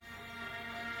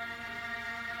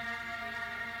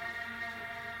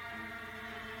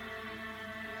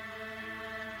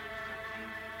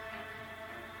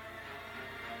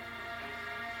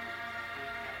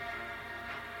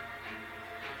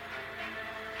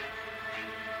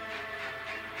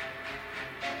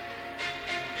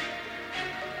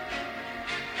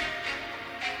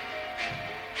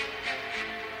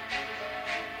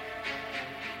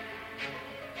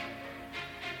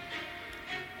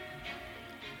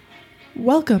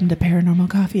Welcome to Paranormal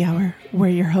Coffee Hour. We're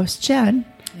your hosts, Jen.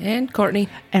 And Courtney.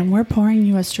 And we're pouring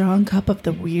you a strong cup of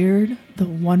the weird, the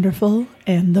wonderful,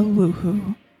 and the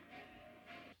woohoo.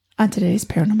 On today's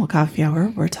Paranormal Coffee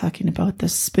Hour, we're talking about the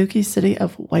spooky city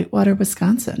of Whitewater,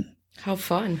 Wisconsin. How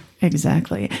fun.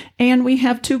 Exactly. And we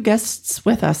have two guests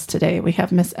with us today. We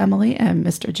have Miss Emily and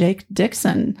Mr. Jake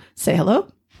Dixon. Say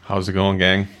hello. How's it going,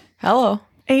 gang? Hello.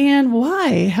 And why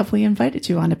have we invited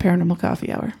you on a Paranormal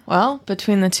Coffee Hour? Well,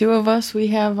 between the two of us, we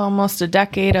have almost a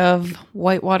decade of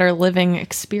Whitewater living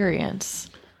experience.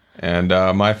 And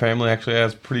my family actually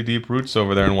has pretty deep roots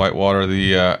over there in Whitewater.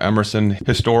 The Emerson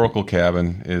Historical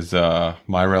Cabin is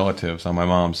my relatives on my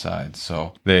mom's side.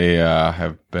 So they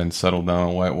have been settled down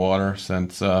in Whitewater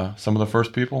since some of the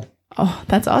first people. Oh,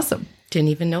 that's awesome. Didn't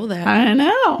even know that. I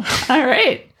know. All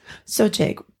right. So,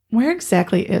 Jake, where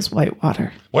exactly is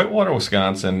Whitewater? Whitewater,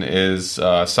 Wisconsin is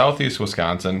southeast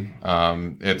Wisconsin.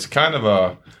 It's kind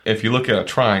of if you look at a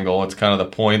triangle, it's kind of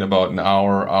the point about an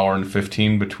hour and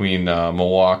 15 between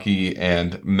Milwaukee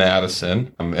and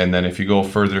Madison. And then if you go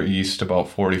further east, about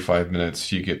 45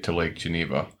 minutes, you get to Lake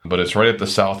Geneva. But it's right at the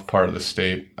south part of the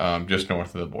state, just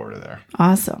north of the border there.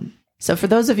 Awesome. So for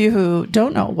those of you who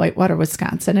don't know Whitewater,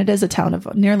 Wisconsin, it is a town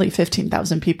of nearly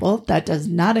 15,000 people. That does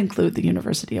not include the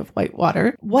University of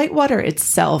Whitewater. Whitewater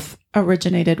itself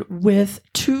originated with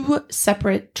two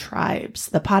separate tribes,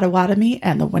 the Potawatomi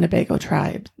and the Winnebago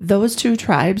tribe. Those two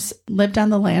tribes lived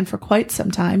on the land for quite some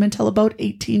time until about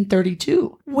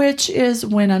 1832, which is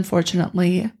when,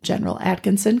 unfortunately, General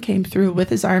Atkinson came through with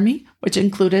his army, which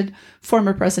included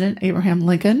former President Abraham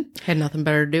Lincoln. Had nothing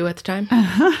better to do at the time.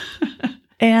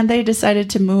 And they decided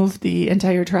to move the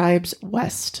entire tribes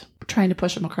west, trying to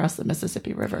push them across the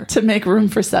Mississippi River to make room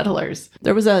for settlers.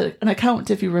 There was an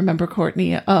account, if you remember,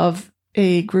 Courtney, of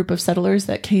a group of settlers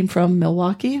that came from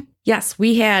Milwaukee. Yes,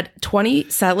 we had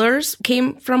 20 settlers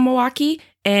came from Milwaukee,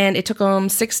 and it took them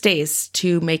 6 days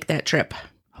to make that trip.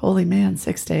 Holy man,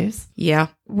 6 days. Yeah.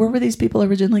 Where were these people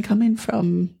originally coming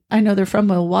from? I know they're from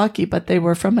Milwaukee, but they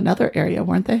were from another area,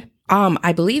 weren't they?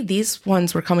 I believe these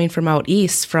ones were coming from out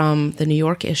east from the New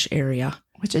York-ish area.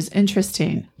 Which is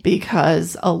interesting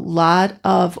because a lot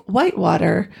of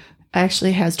Whitewater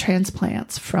actually has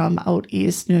transplants from out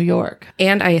east New York.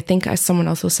 And I think someone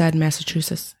also said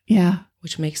Massachusetts. Yeah.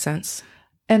 Which makes sense.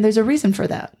 And there's a reason for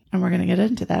that. And we're going to get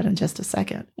into that in just a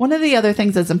second. One of the other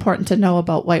things that's important to know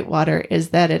about Whitewater is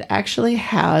that it actually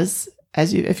has,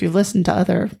 if you listen to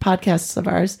other podcasts of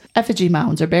ours, effigy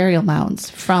mounds or burial mounds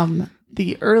from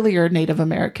the earlier Native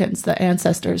Americans, the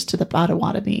ancestors to the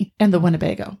Potawatomi and the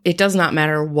Winnebago. It does not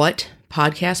matter what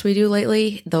podcast we do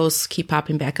lately, those keep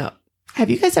popping back up. Have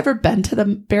you guys ever been to the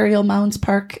Burial Mounds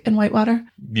Park in Whitewater?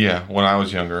 Yeah, when I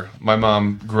was younger. My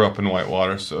mom grew up in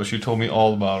Whitewater, so she told me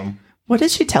all about them. What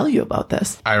did she tell you about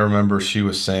this? I remember she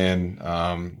was saying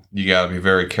you got to be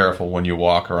very careful when you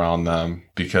walk around them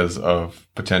because of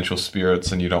potential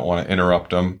spirits and you don't want to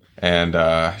interrupt them. And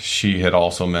she had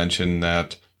also mentioned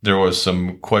that there was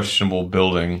some questionable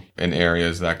building in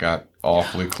areas that got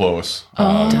awfully close.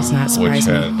 Does not surprise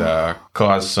which me. had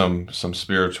caused some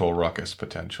spiritual ruckus,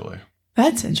 potentially.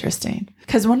 That's interesting.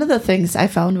 Because one of the things I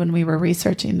found when we were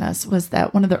researching this was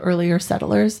that one of the earlier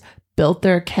settlers built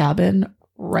their cabin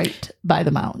right by the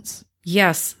mounds.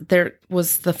 Yes, there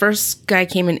was the first guy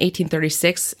came in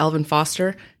 1836, Elvin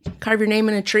Foster. Carve your name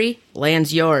in a tree,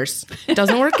 land's yours. It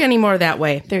doesn't work anymore that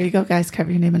way. There you go, guys. Cover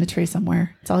your name in a tree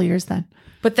somewhere. It's all yours then.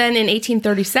 But then in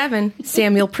 1837,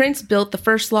 Samuel Prince built the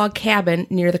first log cabin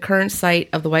near the current site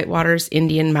of the Whitewater's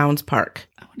Indian Mounds Park.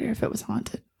 I wonder if it was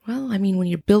haunted. Well, I mean, when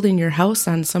you're building your house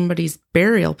on somebody's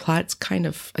burial plot, it's kind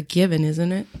of a given,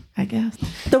 isn't it? I guess.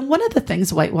 One of the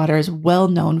things Whitewater is well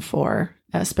known for,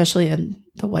 especially in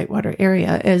the Whitewater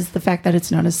area, is the fact that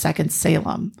it's known as Second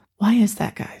Salem. Why is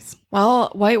that, guys?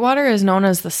 Well, Whitewater is known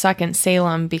as the Second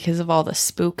Salem because of all the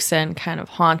spooks and kind of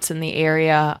haunts in the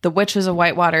area. The Witches of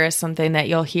Whitewater is something that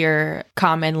you'll hear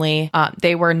commonly.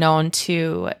 They were known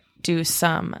to do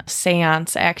some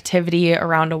seance activity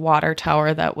around a water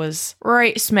tower that was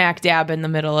right smack dab in the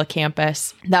middle of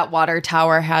campus. That water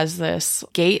tower has this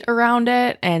gate around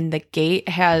it, and the gate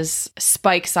has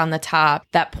spikes on the top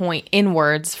that point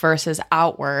inwards versus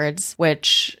outwards,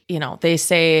 which, you know, they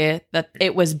say that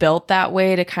it was built that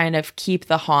way to kind of keep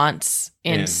the haunts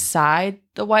inside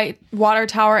the white water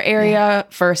tower area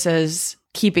versus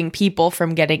keeping people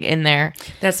from getting in there.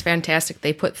 That's fantastic.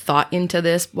 They put thought into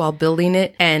this while building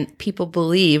it, and people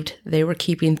believed they were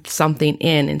keeping something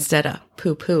in instead of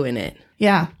poo-pooing it.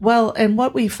 Yeah. Well, and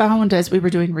what we found as we were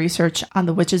doing research on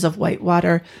the Witches of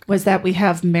Whitewater was that we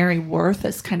have Mary Worth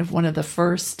as kind of one of the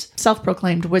first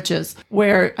self-proclaimed witches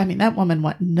where, I mean, that woman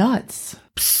went nuts.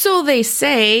 So they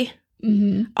say.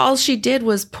 All she did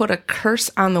was put a curse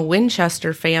on the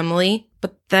Winchester family,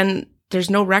 but then there's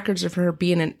no records of her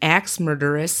being an axe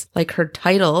murderess like her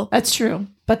title. That's true.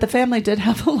 But the family did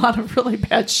have a lot of really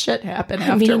bad shit happen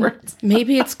I mean, afterwards.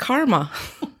 maybe it's karma.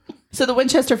 So the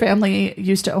Winchester family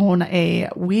used to own a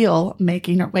wheel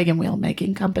making or wagon wheel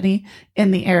making company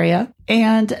in the area.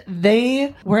 And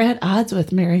they were at odds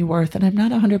with Mary Worth. And I'm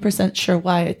not 100% sure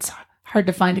why. It's hard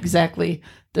to find exactly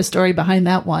the story behind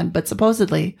that one. But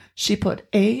supposedly she put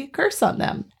a curse on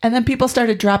them. And then people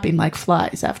started dropping like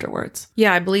flies afterwards.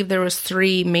 Yeah, I believe there was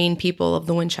 3 main people of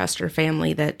the Winchester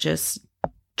family that just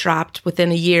dropped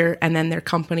within a year, and then their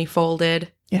company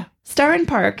folded. Yeah. Starren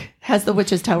Park has the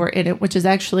Witch's Tower in it, which is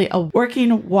actually a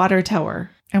working water tower.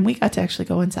 And we got to actually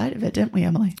go inside of it, didn't we,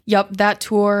 Emily? Yep, that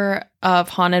tour of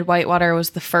Haunted Whitewater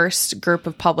was the first group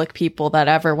of public people that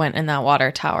ever went in that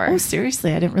water tower. Oh,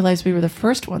 seriously? I didn't realize we were the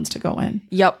first ones to go in.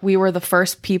 Yep, we were the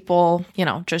first people,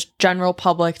 just general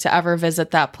public to ever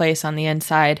visit that place on the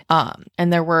inside.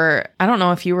 And there were, I don't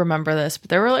know if you remember this, but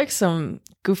there were like some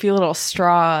goofy little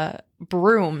straw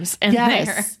brooms in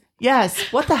there. Yes.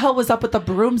 What the hell was up with the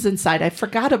brooms inside? I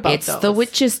forgot about It's those. the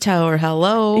Witch's Tower.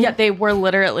 Hello. Yeah, they were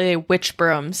literally witch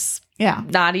brooms. Yeah.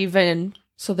 Not even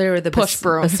So they were the push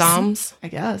brooms. Psalms. I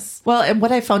guess. Well, and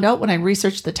what I found out when I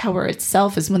researched the tower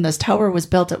itself is when this tower was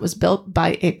built, it was built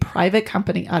by a private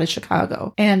company out of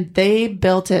Chicago. And they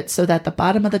built it so that the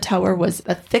bottom of the tower was,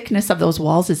 the thickness of those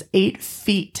walls is 8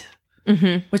 feet.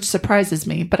 Which surprises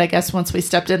me. But I guess once we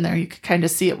stepped in there, you could kind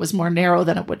of see it was more narrow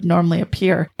than it would normally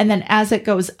appear. And then as it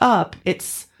goes up,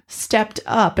 it's stepped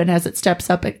up. And as it steps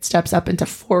up into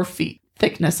 4 feet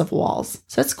thickness of walls.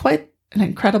 So it's quite an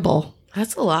incredible.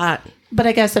 That's a lot. But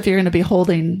I guess if you're going to be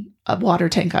holding a water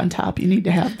tank on top, you need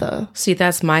to have the... See,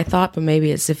 that's my thought, but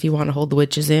maybe it's if you want to hold the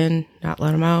witches in, not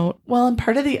let them out. Well, and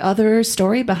part of the other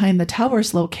story behind the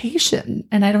tower's location,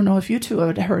 and I don't know if you two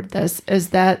had heard this, is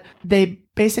that they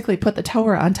basically put the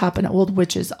tower on top of an old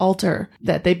witch's altar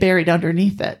that they buried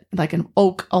underneath it, like an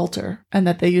oak altar, and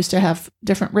that they used to have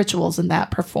different rituals and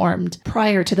that performed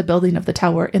prior to the building of the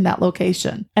tower in that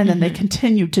location. And then they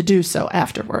continued to do so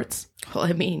afterwards. Well,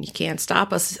 I mean, you can't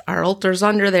stop us. Our altar's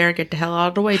under there. Get the hell out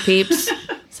of the way, peeps.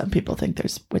 Some people think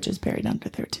there's witches buried under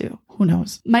there too. Who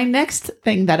knows? My next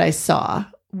thing that I saw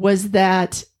was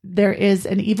that there is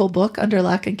an evil book under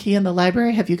lock and key in the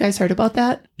library. Have you guys heard about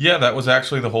that? Yeah, that was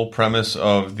actually the whole premise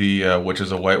of the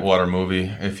Witches of Whitewater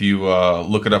movie. If you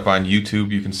look it up on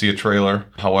YouTube, you can see a trailer.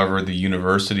 However, the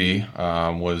university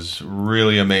was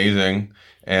really amazing,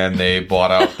 and they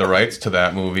bought out the rights to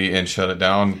that movie and shut it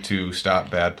down to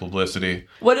stop bad publicity.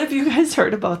 What have you guys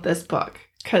heard about this book?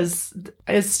 Because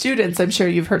as students, I'm sure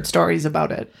you've heard stories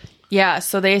about it. Yeah,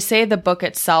 so they say the book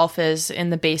itself is in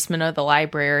the basement of the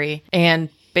library, and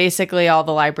basically all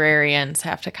the librarians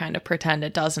have to kind of pretend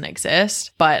it doesn't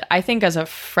exist. But I think as a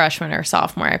freshman or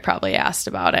sophomore, I probably asked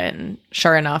about it, and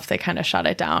sure enough, they kind of shut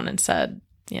it down and said,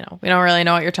 we don't really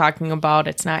know what you're talking about.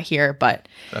 It's not here, but...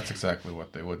 That's exactly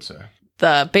what they would say.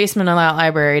 The basement of that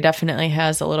library definitely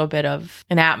has a little bit of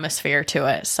an atmosphere to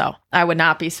it, so I would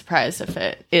not be surprised if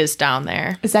it is down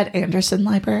there. Is that Anderson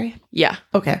Library? Yeah.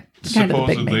 Okay. Kind of the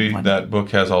big main Supposedly, one. that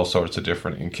book has all sorts of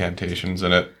different incantations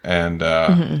in it, and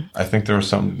I think there was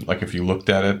something like if you looked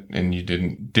at it and you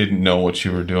didn't know what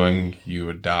you were doing, you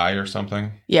would die or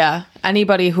something. Yeah.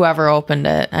 Anybody who ever opened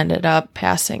it ended up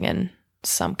passing in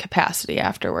some capacity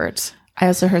afterwards. I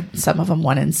also heard some of them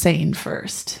went insane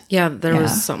first. Yeah, there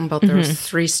was something about there was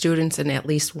 3 students and at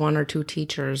least 1 or 2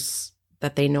 teachers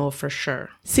that they know for sure.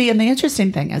 See, and the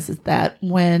interesting thing is that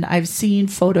when I've seen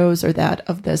photos or that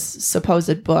of this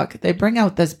supposed book, they bring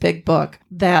out this big book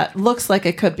that looks like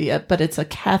it could be it, but it's a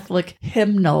Catholic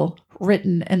hymnal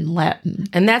written in Latin.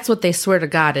 And that's what they swear to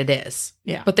God it is.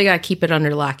 Yeah. But they got to keep it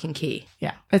under lock and key.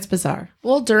 Yeah, it's bizarre.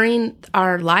 Well, during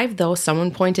our live, though,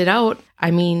 someone pointed out,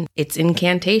 it's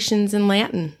incantations in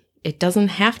Latin. It doesn't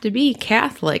have to be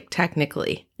Catholic,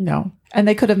 technically. No. And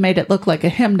they could have made it look like a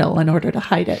hymnal in order to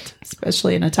hide it,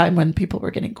 especially in a time when people were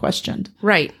getting questioned.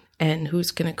 Right. And who's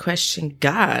going to question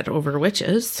God over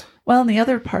witches? Well, and the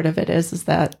other part of it is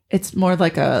that it's more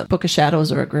like a Book of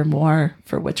Shadows or a grimoire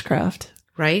for witchcraft.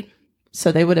 Right.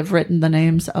 So they would have written the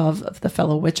names of the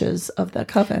fellow witches of the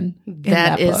coven.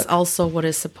 That is book. also what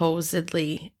is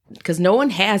supposedly, because no one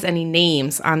has any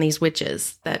names on these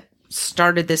witches that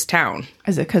started this town.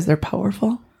 Is it because they're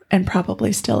powerful and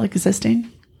probably still existing?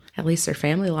 At least their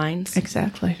family lines.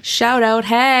 Exactly. Shout out,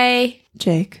 hey!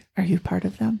 Jake, are you part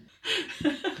of them?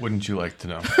 Wouldn't you like to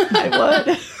know?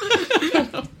 I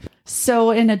would.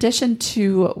 So in addition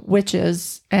to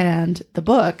witches and the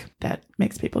book that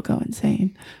makes people go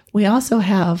insane, We also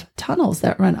have tunnels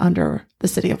that run under the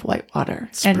city of Whitewater.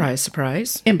 Surprise,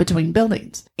 surprise. In between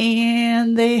buildings.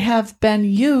 And they have been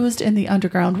used in the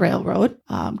Underground Railroad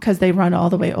because they run all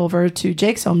the way over to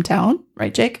Jake's hometown.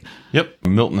 Right, Jake? Yep.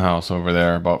 Milton House over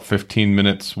there, about 15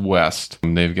 minutes west.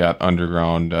 They've got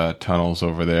underground tunnels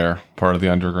over there, part of the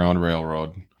Underground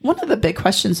Railroad. One of the big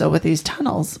questions, though, with these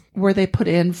tunnels, were they put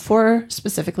in for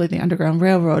specifically the Underground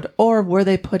Railroad, or were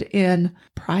they put in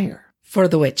prior? For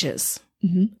the witches.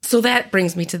 Mm-hmm. So that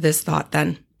brings me to this thought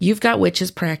then. You've got witches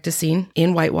practicing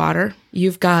in Whitewater.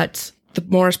 You've got the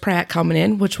Morris Pratt coming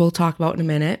in, which we'll talk about in a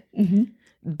minute. Mm-hmm.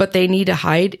 But they need to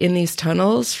hide in these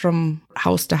tunnels from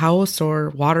house to house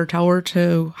or water tower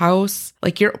to house.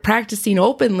 Like you're practicing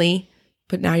openly,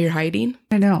 but now you're hiding.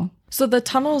 I know. So the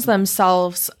tunnels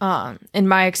themselves, in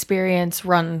my experience,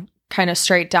 run kind of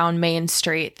straight down Main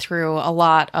Street through a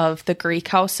lot of the Greek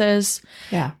houses.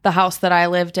 Yeah. The house that I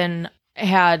lived in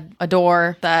had a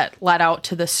door that led out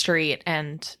to the street,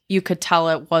 and you could tell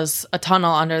it was a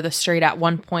tunnel under the street at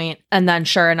one point. And then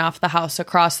sure enough, the house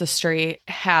across the street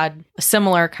had a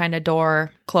similar kind of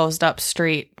door, closed up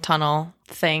street tunnel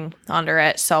thing under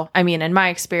it. So, I mean, in my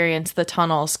experience, the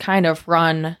tunnels kind of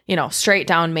run, straight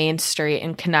down Main Street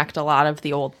and connect a lot of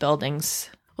the old buildings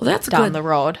Well, that's a down good the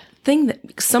road. thing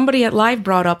that somebody at Live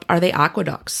brought up. Are they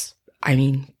aqueducts? I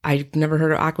mean, I've never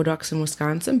heard of aqueducts in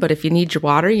Wisconsin, but if you need your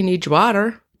water, you need your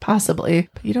water. Possibly,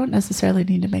 but you don't necessarily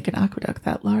need to make an aqueduct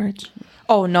that large.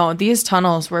 Oh, no, these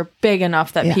tunnels were big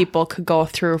enough that Yeah. people could go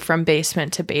through from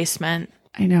basement to basement.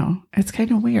 I know. It's kind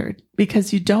of weird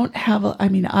because you don't have,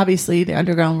 obviously the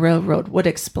Underground Railroad would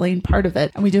explain part of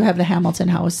it. And we do have the Hamilton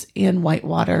House in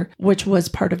Whitewater, which was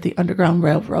part of the Underground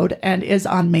Railroad and is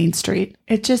on Main Street.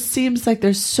 It just seems like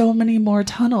there's so many more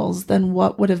tunnels than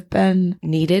what would have been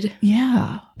Needed.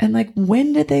 Yeah. And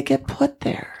when did they get put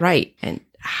there? Right. And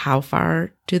how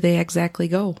far do they exactly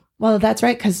go? Well, that's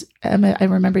right. Because I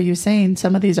remember you saying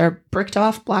some of these are bricked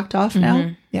off, blocked off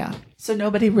now. Yeah. So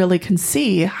nobody really can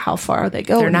see how far they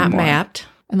go. They're not anymore, mapped.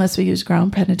 unless we use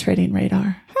ground penetrating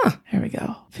radar. Huh. There we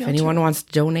go. If anyone wants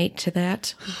to donate to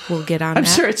that, we'll get on I'm that.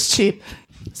 sure it's cheap.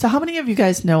 So how many of you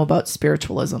guys know about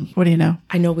spiritualism? What do you know?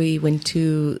 I know we went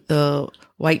to the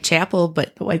Whitechapel,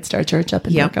 but The White Star Church up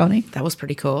in York County. that was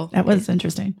pretty cool. That was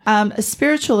interesting.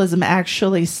 Spiritualism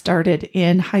actually started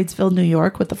in Hydesville, New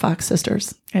York with the Fox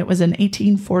Sisters. It was in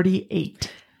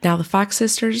 1848. Now, the Fox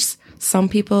Sisters, some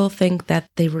people think that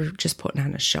they were just putting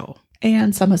on a show.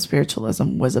 And some of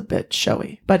spiritualism was a bit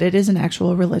showy, but it is an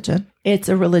actual religion. It's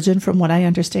a religion, from what I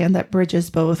understand, that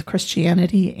bridges both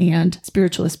Christianity and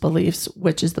spiritualist beliefs,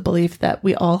 which is the belief that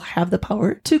we all have the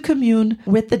power to commune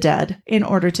with the dead in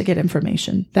order to get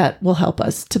information that will help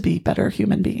us to be better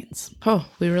human beings. Oh,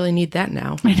 we really need that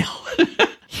now. I know.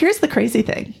 Here's the crazy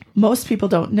thing. Most people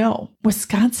don't know.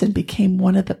 Wisconsin became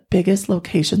one of the biggest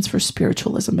locations for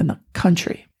spiritualism in the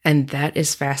country. And that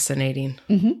is fascinating.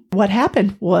 What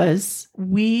happened was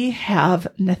we have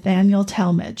Nathaniel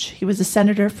Talmadge. He was a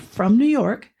senator from New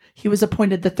York. He was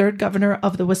appointed the third governor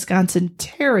of the Wisconsin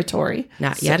Territory.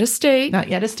 Not yet a state. Not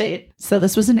yet a state. So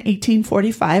this was in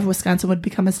 1845. Wisconsin would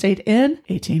become a state in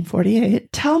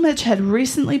 1848. Talmadge had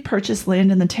recently purchased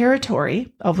land in the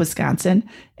territory of Wisconsin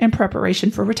in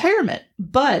preparation for retirement,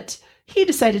 but he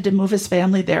decided to move his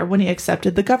family there when he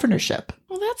accepted the governorship.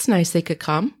 Well, that's nice they could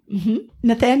come.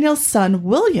 Nathaniel's son,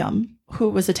 William, who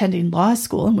was attending law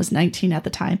school and was 19 at the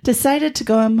time, decided to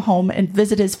go home and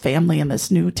visit his family in this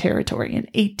new territory in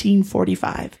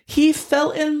 1845. He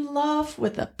fell in love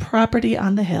with the property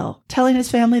on the hill, telling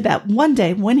his family that one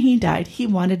day when he died, he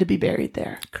wanted to be buried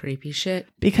there. Creepy shit.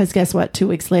 Because guess what? 2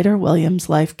 weeks later, William's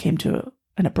life came to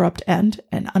an abrupt end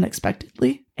and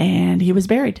unexpectedly, and he was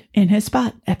buried in his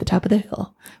spot at the top of the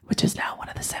hill, which is now one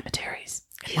of the cemeteries.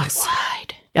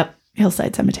 Hillside. Yep,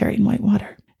 Hillside Cemetery in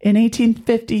Whitewater. In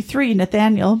 1853,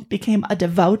 Nathaniel became a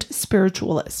devout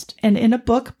spiritualist, and in a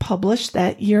book published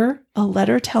that year, a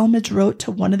letter Talmadge wrote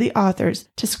to one of the authors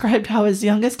described how his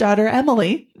youngest daughter,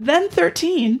 Emily, then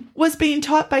 13, was being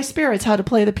taught by spirits how to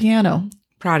play the piano.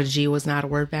 Prodigy was not a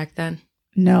word back then.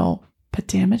 No, but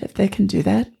damn it if they can do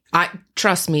that.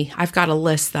 Trust me, I've got a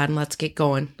list then. Let's get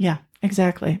going. Yeah,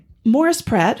 exactly. Morris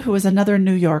Pratt, who was another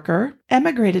New Yorker,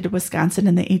 emigrated to Wisconsin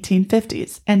in the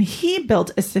 1850s, and he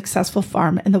built a successful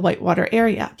farm in the Whitewater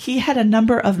area. He had a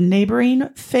number of neighboring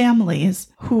families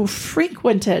who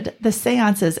frequented the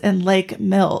seances in Lake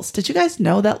Mills. Did you guys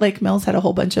know that Lake Mills had a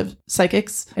whole bunch of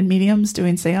psychics and mediums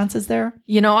doing seances there?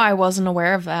 I wasn't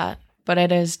aware of that, but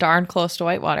it is darn close to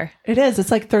Whitewater. It is.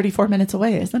 It's like 34 minutes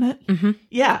away, isn't it? Mm-hmm.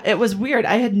 Yeah, it was weird.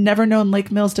 I had never known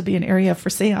Lake Mills to be an area for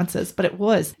seances, but it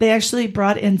was. They actually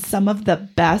brought in some of the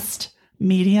best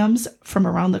mediums from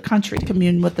around the country to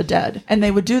commune with the dead. And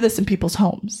they would do this in people's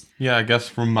homes. Yeah, I guess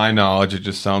from my knowledge, it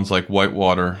just sounds like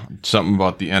Whitewater. Something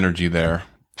about the energy there.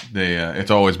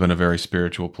 It's always been a very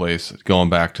spiritual place, going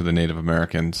back to the Native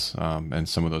Americans and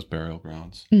some of those burial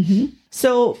grounds.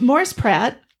 So Morris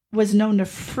Pratt was known to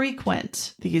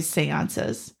frequent these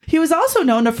seances. He was also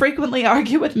known to frequently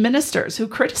argue with ministers who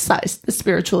criticized the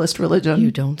spiritualist religion.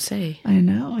 You don't say. I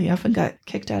know. He often got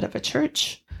kicked out of a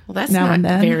church. Well, that's Now not and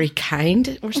then. very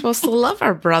kind. We're supposed to love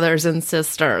our brothers and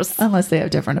sisters. Unless they have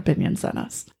different opinions than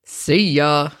us. See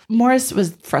ya. Morris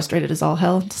was frustrated as all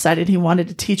hell, decided he wanted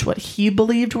to teach what he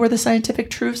believed were the scientific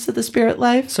truths of the spirit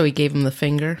life. So he gave him the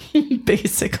finger.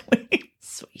 Basically.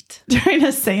 Sweet. During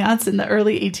a seance in the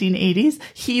early 1880s,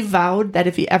 he vowed that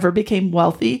if he ever became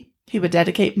wealthy, he would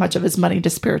dedicate much of his money to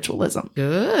spiritualism.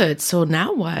 Good. So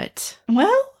now what?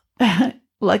 Well,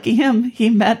 lucky him, he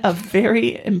met a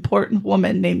very important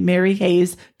woman named Mary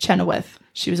Hayes Chenoweth.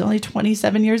 She was only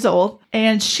 27 years old,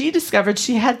 and she discovered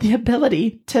she had the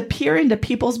ability to peer into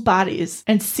people's bodies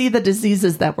and see the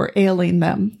diseases that were ailing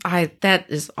them. That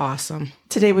is awesome.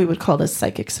 Today, we would call this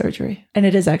psychic surgery, and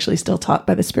it is actually still taught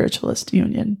by the Spiritualist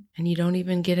Union. And you don't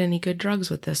even get any good drugs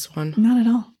with this one. Not at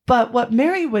all. But what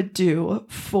Mary would do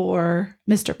for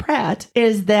Mr. Pratt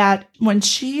is that when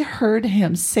she heard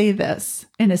him say this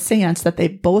in a seance that they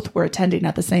both were attending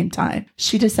at the same time,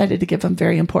 she decided to give him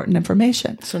very important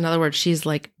information. So in other words, she's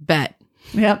like, bet.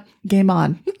 Yep, game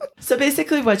on. So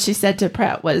basically what she said to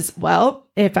Pratt was, well,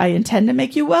 if I intend to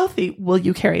make you wealthy, will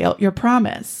you carry out your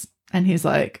promise? And he's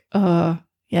like, yeah.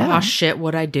 Oh, shit,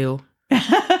 what'd I do?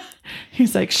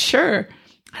 He's like, sure.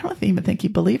 I don't even think he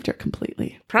believed her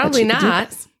completely. Probably But she could do not.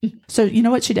 this. So you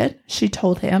know what she did? She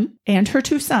told him and her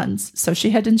two sons, so she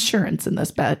had insurance in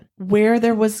this bed, where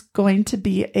there was going to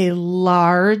be a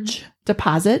large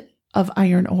deposit of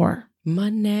iron ore.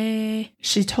 Money.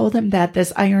 She told him that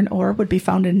this iron ore would be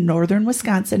found in northern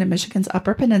Wisconsin and Michigan's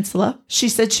Upper Peninsula. She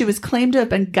said she was claimed to have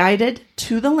been guided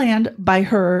to the land by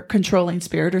her controlling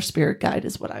spirit, or spirit guide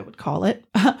is what I would call it.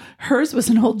 Hers was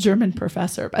an old German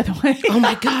professor, by the way. Oh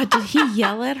my God, did he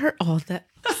yell at her? Oh, that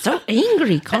so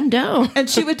angry. Calm down. And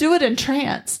she would do it in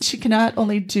trance. She can not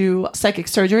only do psychic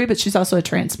surgery, but she's also a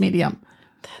trance medium.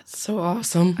 That's so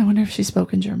awesome. I wonder if she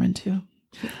spoke in German too.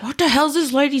 What the hell's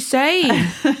this lady saying?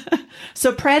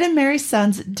 So Pratt and Mary's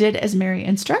sons did as Mary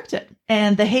instructed.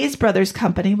 And the Hayes Brothers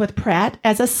Company, with Pratt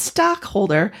as a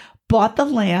stockholder, bought the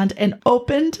land and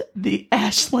opened the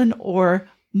Ashland ore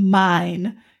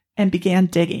mine and began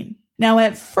digging. Now,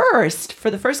 at first, for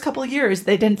the first couple of years,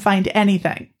 they didn't find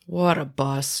anything. What a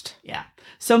bust. Yeah.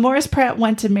 So Morris Pratt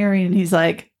went to Mary and he's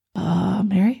like,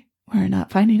 Mary, we're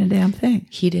not finding a damn thing.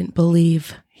 He didn't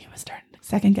believe. He was starting to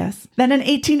second guess. Then in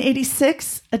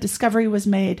 1886, a discovery was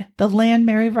made. The land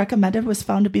Mary recommended was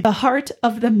found to be the heart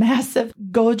of the massive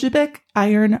Gogebic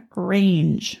Iron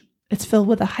Range. It's filled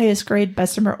with the highest grade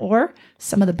Bessemer ore,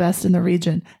 some of the best in the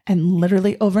region. And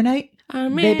literally overnight, they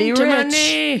be into rich.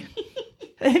 money.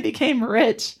 They became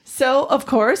rich. So, of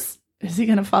course, is he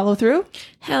going to follow through?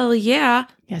 Hell yeah.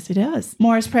 Yes, he does.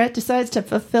 Morris Pratt decides to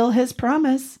fulfill his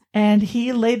promise, and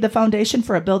he laid the foundation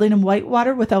for a building in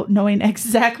Whitewater without knowing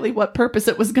exactly what purpose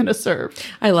it was going to serve.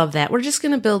 I love that. We're just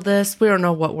going to build this. We don't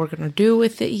know what we're going to do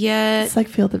with it yet. It's like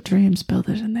Field of Dreams, build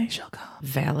it and they shall come.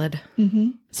 Valid.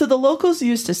 So the locals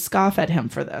used to scoff at him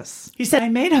for this. He said, I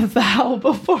made a vow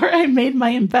before I made my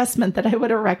investment that I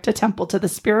would erect a temple to the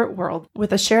spirit world.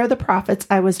 With a share of the profits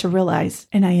I was to realize,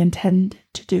 and I intend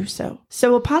to do so.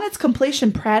 So upon its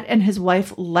completion, Pratt and his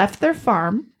wife left their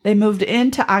farm. They moved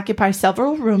in to occupy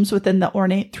several rooms within the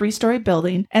ornate 3-story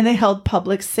building, and they held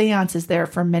public seances there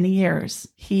for many years.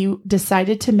 He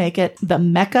decided to make it the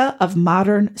Mecca of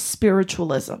modern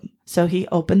spiritualism. So he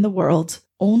opened the world's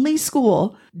only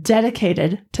school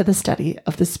dedicated to the study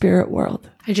of the spirit world.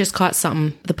 I just caught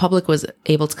something. The public was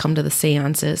able to come to the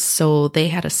seances, so they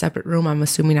had a separate room, I'm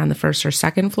assuming, on the first or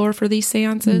second floor for these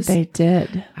seances. They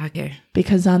did. Okay.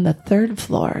 Because on the 3rd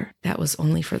floor, That was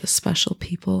only for the special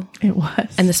people. it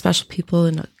was. And the special people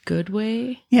in a good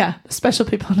way. yeah, the special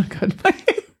people in a good way.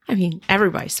 I mean,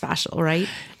 everybody's special, right?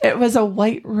 It was a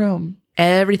white room.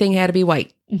 Everything had to be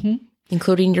white,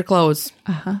 including your clothes.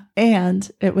 And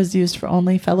it was used for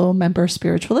only fellow member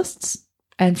spiritualists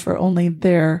and for only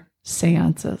their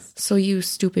seances. So you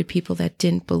stupid people that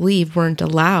didn't believe weren't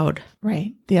allowed.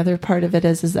 Right. The other part of it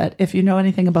is that if you know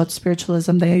anything about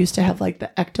spiritualism, they used to have like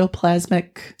the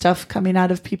ectoplasmic stuff coming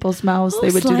out of people's mouths. They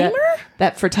would do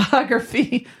that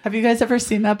photography. Have you guys ever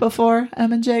seen that before,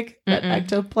 Em and Jake? That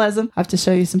ectoplasm? I have to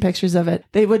show you some pictures of it.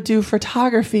 They would do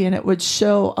photography and it would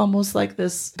show almost like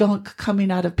this gunk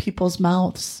coming out of people's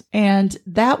mouths. And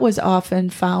that was often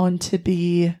found to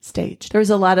be staged. There was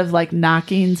a lot of like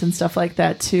knockings and stuff like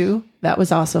that too. That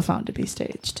was also found to be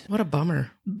staged. What a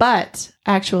bummer. But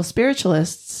actual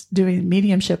spiritualists doing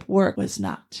mediumship work was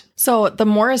not. So the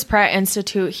Morris Pratt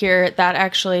Institute here, that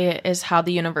actually is how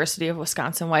the University of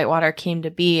Wisconsin-Whitewater came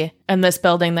to be. And this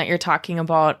building that you're talking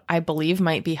about, I believe,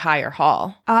 might be Higher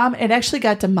Hall. It actually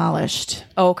got demolished.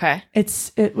 Oh, okay.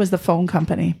 It was the phone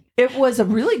company. It was a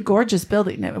really gorgeous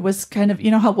building. It was kind of, you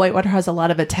know how Whitewater has a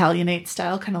lot of Italianate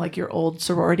style, kind of like your old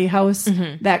sorority house,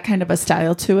 that kind of a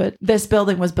style to it. This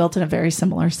building was built in a very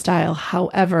similar style.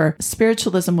 However,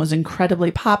 spiritualism was incredibly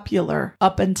popular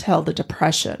up until the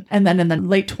Depression. And then in the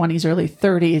late 20s, early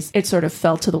 30s, it sort of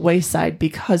fell to the wayside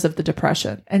because of the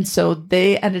Depression. And so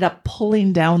they ended up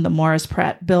pulling down the Morris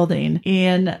Pratt building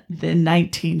in the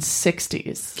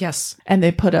 1960s. Yes. And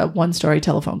they put a one-story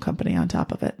telephone company on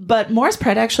top of it. But Morris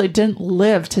Pratt actually didn't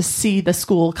live to see the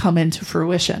school come into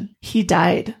fruition. He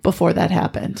died before that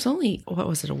happened. It's only, what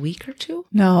was it, a week or two?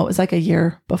 No, it was like a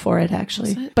year before it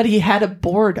actually. But he had a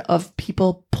board of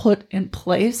people put in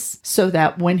place so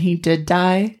that when he did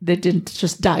die, they didn't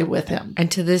just die with him.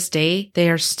 And to this day, they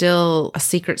are still a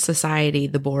secret society,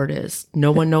 the board is.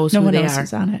 No one knows who No one they else are.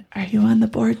 is on it. Are you on the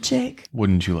board, Jake?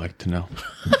 Wouldn't you like to know?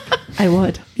 I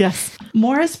would, yes.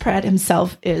 Morris Pratt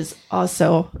himself is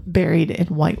also buried in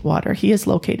Whitewater. He is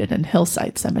located in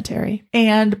Hillside Cemetery.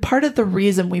 And part of the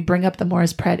reason we bring up the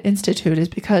Morris Pratt Institute is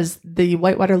because the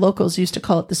Whitewater locals used to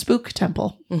call it the Spook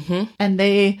Temple. And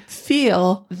they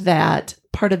feel that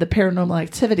part of the paranormal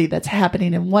activity that's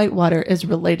happening in Whitewater is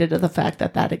related to the fact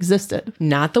that that existed.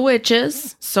 Not the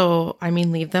witches. So, I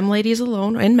mean, leave them ladies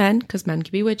alone, and men, because men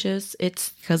can be witches. It's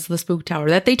because of the spook tower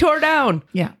that they tore down.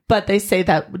 Yeah. But they say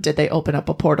that, did they open up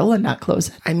a portal and not close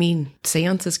it? I mean,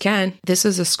 seances can. This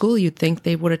is a school, you'd think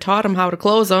they would have taught them how to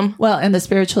close them. Well, and the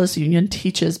Spiritualist Union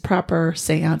teaches proper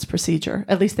seance procedure.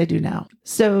 At least they do now.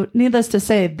 So needless to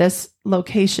say, this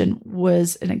location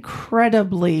was an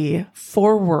incredibly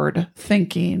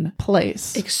forward-thinking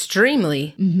place.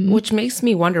 Extremely. Which makes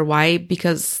me wonder why,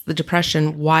 because the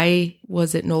Depression, why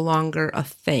was it no longer a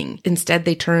thing? Instead,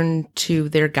 they turned to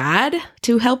their God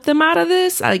to help them out of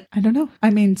this? I don't know.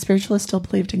 I mean, spiritualists still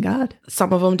believed in God.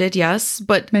 Some of them did, yes.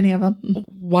 But Many of them.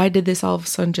 why did this all of a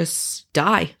sudden just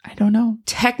die? I don't know.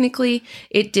 Technically,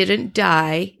 it didn't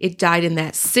die. It died in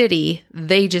that city.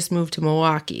 They just moved to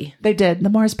Milwaukee. They did. The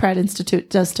Morris Pratt Institute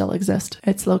does still exist.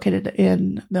 It's located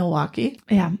in Milwaukee.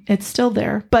 Yeah, it's still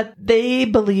there. But they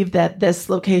believe that this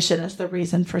location is the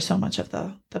reason for so much of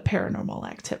the paranormal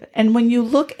activity. And when you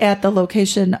look at the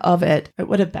location of it, it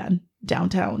would have been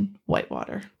downtown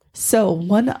Whitewater. So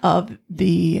one of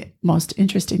the most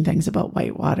interesting things about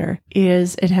Whitewater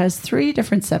is it has 3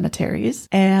 different cemeteries.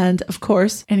 And of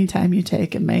course, anytime you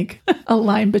take and make a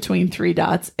line between 3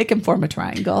 dots, it can form a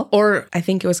triangle. Or I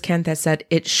think it was Kent that said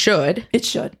it should. It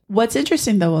should. What's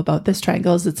interesting, though, about this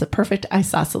triangle is it's a perfect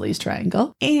isosceles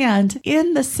triangle. And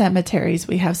in the cemeteries,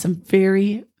 we have some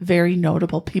very, very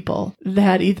notable people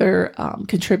that either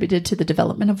contributed to the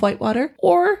development of Whitewater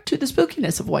or to the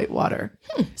spookiness of Whitewater.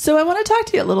 So I want to talk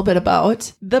to you a little bit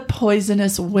about the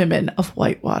poisonous women of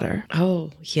Whitewater. Oh,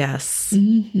 yes.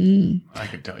 I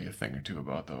could tell you a thing or two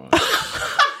about those.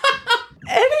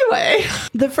 Anyway,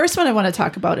 the first one I want to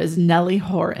talk about is Nellie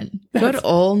Horan. Good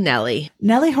old Nellie.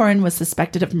 Nellie Horan was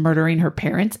suspected of murdering her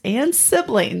parents and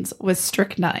siblings with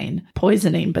strychnine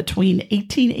poisoning between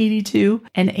 1882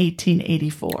 and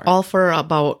 1884. All for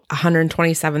about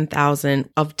 $127,000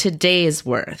 of today's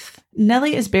worth.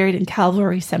 Nellie is buried in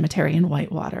Calvary Cemetery in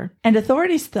Whitewater. And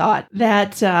authorities thought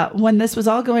that when this was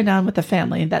all going on with the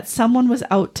family, that someone was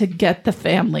out to get the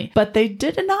family. But they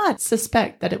did not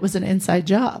suspect that it was an inside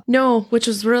job. No, which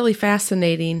was really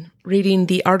fascinating reading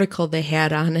the article they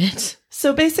had on it.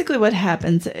 So basically what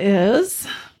happens is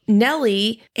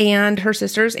Nellie and her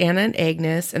sisters Anna and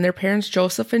Agnes and their parents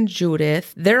Joseph and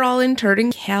Judith, they're all interred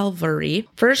in Calvary.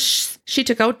 First, She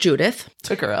took out Judith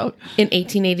Took her out. in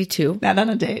 1882. Not on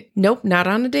a date. Nope, not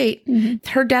on a date.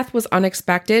 Her death was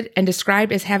unexpected and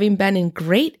described as having been in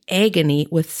great agony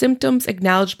with symptoms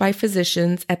acknowledged by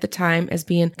physicians at the time as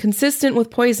being consistent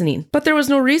with poisoning. But there was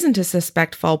no reason to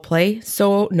suspect foul play,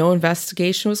 so no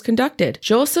investigation was conducted.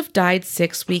 Joseph died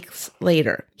 6 weeks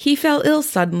later. He fell ill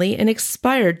suddenly and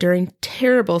expired during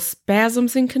terrible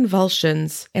spasms and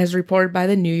convulsions, as reported by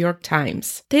the New York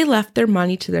Times. They left their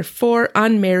money to their 4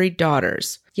 unmarried daughters.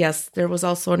 Yes, there was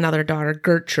also another daughter,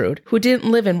 Gertrude, who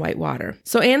didn't live in Whitewater.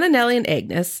 So Anna, Nellie, and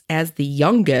Agnes, as the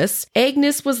youngest,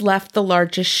 Agnes was left the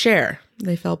largest share.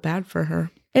 They felt bad for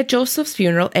her. At Joseph's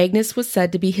funeral, Agnes was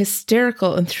said to be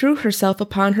hysterical and threw herself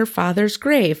upon her father's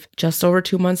grave. Just over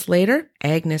 2 months later,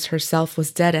 Agnes herself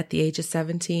was dead at the age of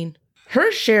 17. Her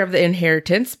share of the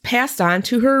inheritance passed on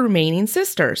to her remaining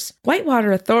sisters.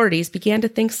 Whitewater authorities began to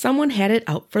think someone had it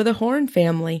out for the Horn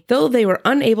family, though they were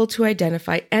unable to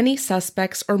identify any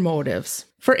suspects or motives.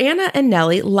 For Anna and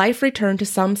Nellie, life returned to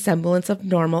some semblance of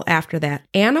normal after that.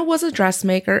 Anna was a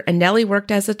dressmaker and Nellie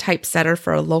worked as a typesetter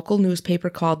for a local newspaper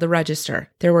called The Register.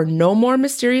 There were no more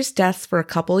mysterious deaths for a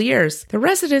couple years. The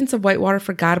residents of Whitewater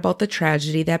forgot about the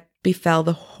tragedy that befell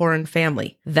the Horn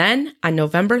family. Then, on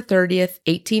November 30th,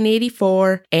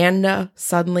 1884, Anna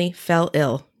suddenly fell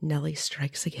ill. Nellie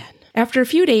strikes again. After a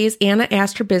few days, Anna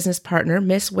asked her business partner,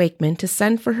 Miss Wakeman, to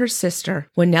send for her sister.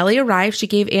 When Nellie arrived, she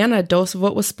gave Anna a dose of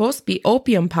what was supposed to be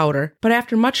opium powder, but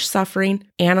after much suffering,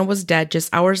 Anna was dead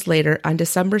just hours later on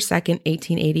December 2nd,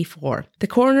 1884. The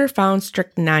coroner found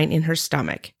strychnine in her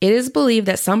stomach. It is believed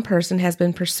that some person has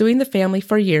been pursuing the family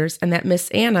for years and that Miss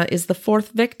Anna is the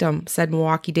 4th victim, said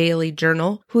Milwaukee Daily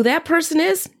Journal. Who that person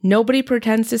is, nobody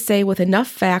pretends to say with enough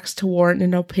facts to warrant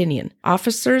an opinion.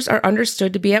 Officers are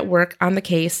understood to be at work on the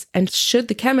case, and should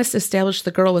the chemist establish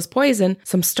the girl was poisoned,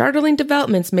 some startling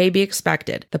developments may be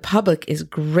expected. The public is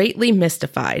greatly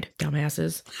mystified.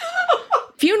 Dumbasses.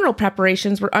 Funeral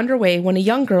preparations were underway when a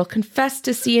young girl confessed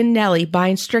to seeing Nellie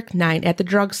buying strychnine at the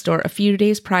drugstore a few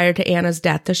days prior to Anna's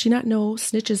death. Does she not know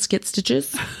snitches get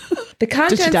stitches? The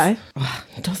contents, Did she die?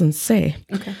 It doesn't say.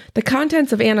 Okay. The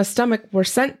contents of Anna's stomach were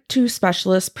sent to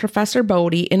specialist Professor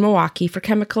Bodie in Milwaukee for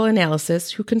chemical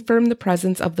analysis, who confirmed the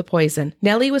presence of the poison.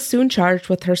 Nellie was soon charged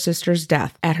with her sister's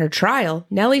death. At her trial,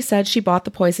 Nellie said she bought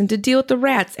the poison to deal with the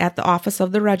rats at the office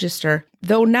of the Register.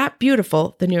 Though not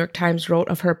beautiful, the New York Times wrote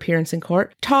of her appearance in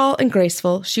court, tall and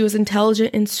graceful, she was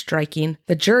intelligent and striking.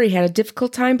 The jury had a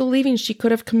difficult time believing she could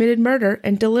have committed murder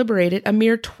and deliberated a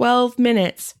mere 12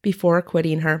 minutes before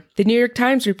acquitting her. The New York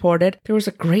Times reported there was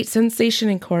a great sensation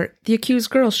in court. The accused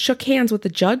girl shook hands with the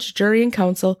judge, jury, and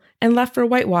counsel and left for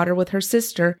Whitewater with her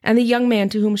sister and the young man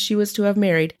to whom she was to have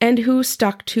married and who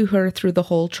stuck to her through the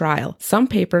whole trial. Some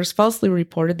papers falsely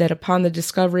reported that upon the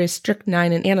discovery of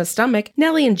strychnine in Anna's stomach,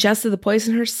 Nellie ingested the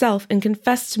poison herself and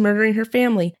confessed to murdering her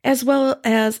family, as well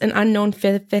as an unknown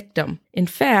fifth victim. In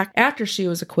fact, after she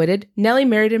was acquitted, Nellie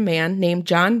married a man named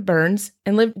John Burns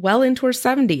and lived well into her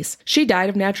 70s. She died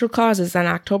of natural causes on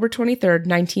October 23rd,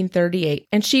 1938,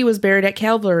 and she was buried at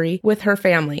Calvary with her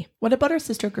family. What about her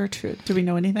sister Gertrude? Do we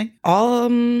know anything?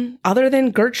 Other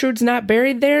than Gertrude's not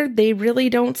buried there, they really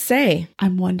don't say.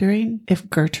 I'm wondering if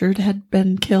Gertrude had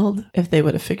been killed, if they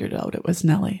would have figured out it was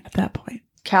Nellie at that point.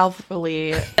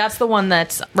 Calvary, that's the one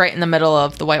that's right in the middle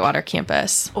of the Whitewater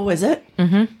campus. Oh, is it?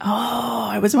 Mm-hmm. Oh,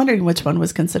 I was wondering which one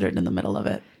was considered in the middle of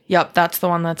it. Yep, that's the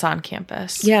one that's on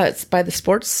campus. Yeah, it's by the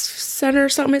sports center or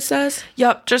something, it says.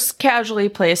 Yep, just casually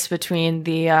placed between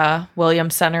the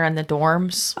Williams Center and the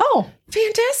dorms. Oh,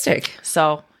 fantastic.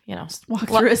 So, you know, walk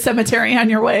through a cemetery on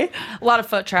your way. A lot of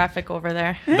foot traffic over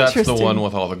there. That's the one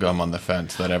with all the gum on the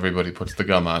fence that everybody puts the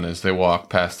gum on as they walk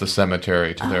past the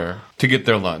cemetery to get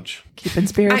their lunch. Keeping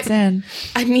spirits in.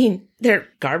 I mean, they're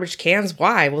garbage cans.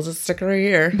 Why? We'll just stick it right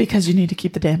here. Because you need to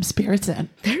keep the damn spirits in.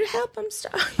 There to help them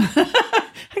stuff.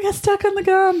 I got stuck on the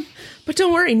gum. But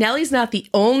don't worry, Nellie's not the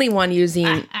only one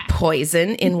using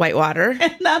poison in Whitewater.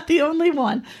 And not the only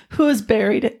one who is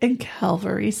buried in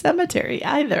Calvary Cemetery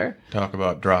either. Talk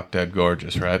about drop dead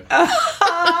gorgeous, right?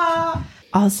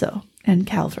 Also, in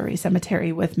Calvary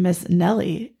Cemetery with Miss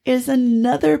Nellie is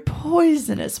another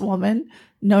poisonous woman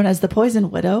known as the Poison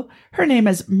Widow. Her name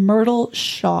is Myrtle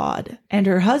Shawd, and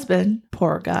her husband,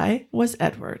 poor guy, was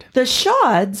Edward. The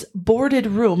Shawds boarded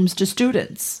rooms to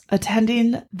students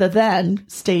attending the then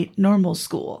state normal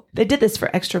school. They did this for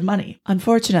extra money.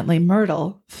 Unfortunately,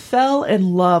 Myrtle fell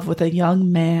in love with a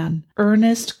young man,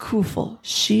 Ernest Kufel.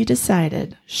 She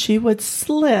decided she would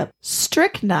slip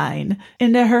strychnine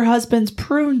into her husband's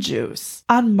prune juice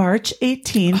on March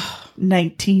 18th,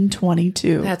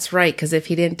 1922. That's right, because if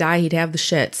he didn't die, he'd have the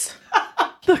shits.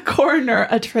 The coroner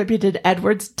attributed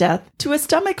Edward's death to a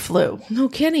stomach flu. No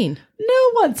kidding.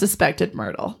 No one suspected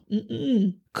Myrtle.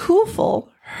 Kufel,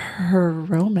 her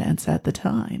romance at the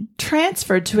time,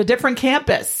 transferred to a different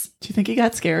campus. Do you think he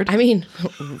got scared? I mean,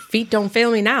 feet don't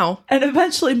fail me now. And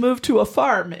eventually moved to a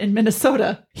farm in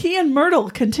Minnesota. He and Myrtle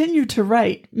continued to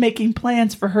write, making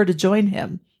plans for her to join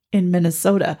him in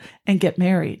Minnesota and get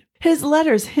married. His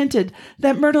letters hinted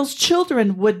that Myrtle's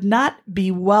children would not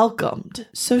be welcomed,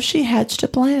 so she hatched a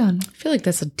plan. I feel like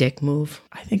that's a dick move.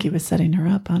 I think he was setting her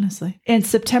up, honestly. In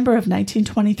September of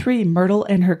 1923, Myrtle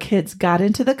and her kids got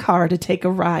into the car to take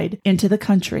a ride into the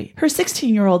country. Her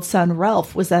 16-year-old son,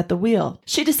 Ralph, was at the wheel.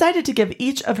 She decided to give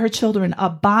each of her children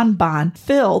a bonbon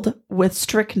filled with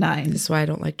strychnine. That's why I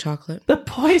don't like chocolate. The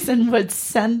poison would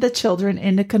send the children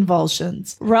into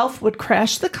convulsions. Ralph would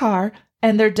crash the car,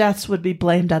 and their deaths would be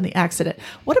blamed on the accident.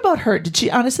 What about her? Did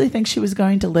she honestly think she was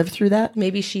going to live through that?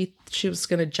 Maybe she was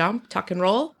going to jump, tuck and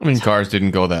roll. I mean, cars didn't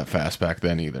go that fast back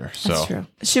then either. So That's true.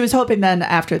 She was hoping then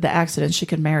after the accident she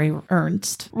could marry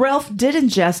Ernst. Ralph did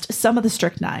ingest some of the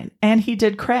strychnine, and he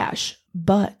did crash.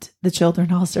 But the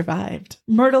children all survived.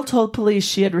 Myrtle told police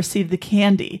she had received the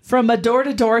candy from a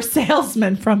door-to-door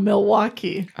salesman from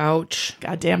Milwaukee. Ouch.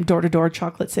 Goddamn door-to-door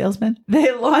chocolate salesman.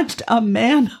 They launched a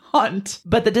manhunt,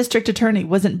 but the district attorney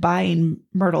wasn't buying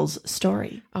Myrtle's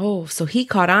story. Oh, so he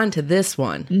caught on to this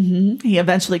one. He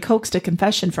eventually coaxed a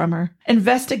confession from her.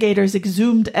 Investigators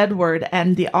exhumed Edward,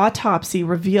 and the autopsy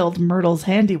revealed Myrtle's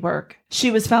handiwork. She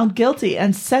was found guilty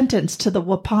and sentenced to the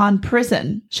Waupun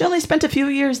prison. She only spent a few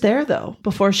years there, though,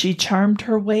 before she charmed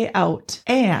her way out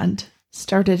and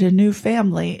started a new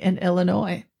family in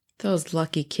Illinois. Those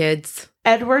lucky kids.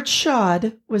 Edward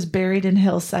Shawd was buried in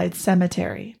Hillside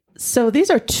Cemetery. So these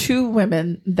are two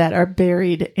women that are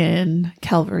buried in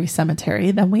Calvary Cemetery.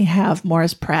 Then we have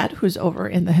Morris Pratt, who's over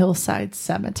in the Hillside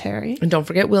Cemetery. And don't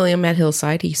forget William at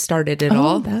Hillside. He started it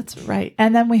all. Oh, that's right.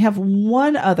 And then we have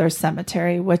one other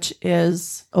cemetery, which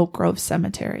is Oak Grove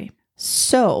Cemetery.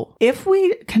 So if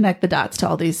we connect the dots to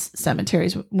all these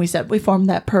cemeteries, we said we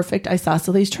formed that perfect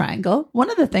isosceles triangle.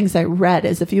 One of the things I read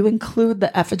is if you include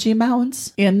the effigy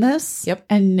mounds in this,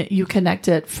 and you connect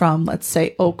it from, let's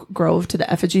say, Oak Grove to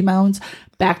the effigy mounds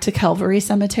back to Calvary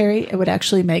Cemetery, it would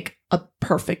actually make a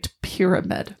perfect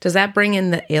pyramid. Does that bring in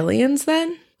the aliens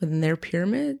then? Within their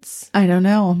pyramids? I don't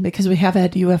know, because we have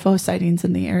had UFO sightings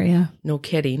in the area. No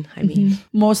kidding. I mean,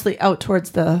 mostly out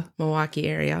towards the Milwaukee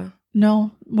area.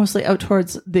 No, mostly out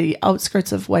towards the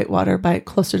outskirts of Whitewater, by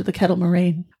closer to the Kettle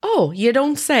Moraine. Oh, you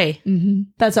don't say.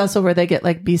 That's also where they get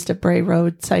like Beast of Bray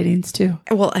Road sightings too.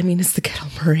 Well, I mean, it's the Kettle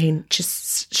Moraine.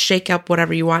 Just shake up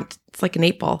whatever you want. It's like an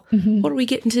 8-ball. What are we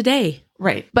getting today?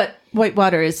 Right. But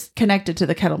Whitewater is connected to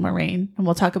the Kettle Moraine, and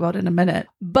we'll talk about it in a minute.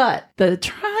 But the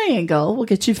triangle will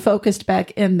get you focused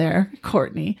back in there,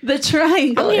 Courtney. The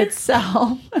triangle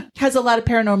itself has a lot of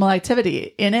paranormal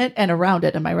activity in it and around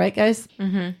it. Am I right, guys?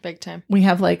 Big time. We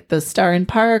have like the Star and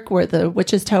Park, where the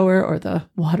Witch's Tower, or the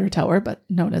Water Tower, but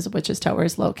known as a Witch's Tower,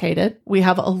 is located. We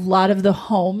have a lot of the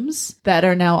homes that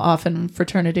are now often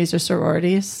fraternities or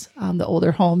sororities, the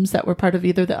older homes that were part of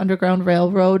either the Underground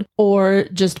Railroad or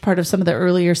just part of some of the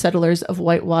earlier settlers of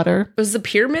Whitewater. Was the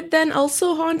pyramid then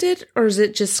also haunted, or does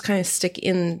it just kind of stick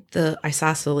in the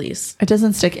isosceles? It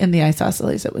doesn't stick in the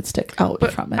isosceles, it would stick out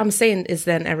from it. I'm saying, is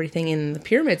then everything in the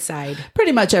pyramid side?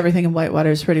 Pretty much everything in Whitewater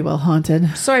is pretty well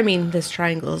haunted. So, I mean, this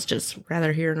triangle is just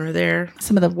rather here nor there.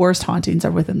 Some of the worst hauntings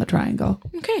are within the triangle.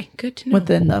 Okay, good to know.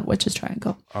 Within the Witch's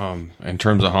Triangle. In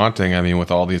terms of haunting, I mean,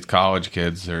 with all these college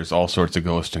kids, there's all sorts of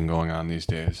ghosting going on these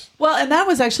days. Well, and that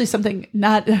was actually something,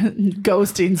 not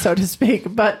ghosting, so to speak,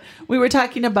 but we were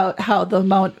talking about how the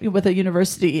amount with a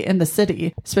university in the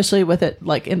city, especially with it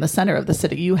like in the center of the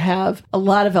city, you have a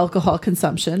lot of alcohol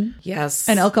consumption. Yes.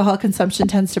 And alcohol consumption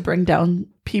tends to bring down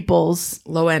people's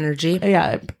low energy.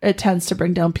 Yeah, it tends to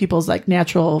bring down people's like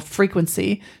natural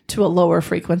frequency to a lower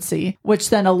frequency, which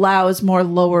then allows more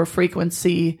lower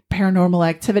frequency paranormal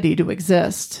activity to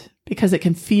exist because it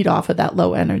can feed off of that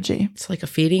low energy. It's like a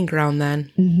feeding ground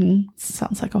then.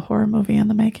 Sounds like a horror movie in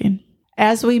the making.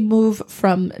 As we move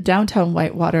from downtown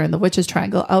Whitewater and the Witch's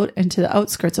Triangle out into the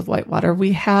outskirts of Whitewater,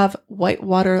 we have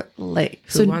Whitewater Lake.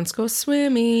 Who wants to go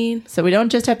swimming? So we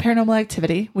don't just have paranormal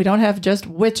activity. We don't have just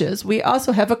witches. We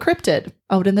also have a cryptid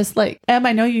out in this lake. Em,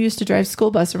 I know you used to drive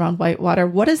school bus around Whitewater.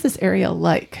 What is this area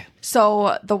like?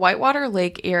 So the Whitewater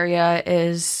Lake area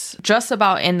is just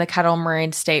about in the Kettle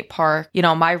Moraine State Park. You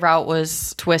know, my route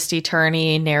was twisty,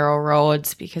 turny, narrow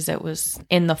roads because it was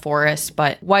in the forest.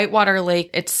 But Whitewater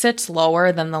Lake, it sits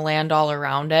lower than the land all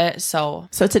around it. So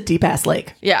it's a deep ass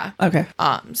lake. Yeah. Okay.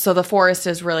 So the forest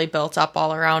is really built up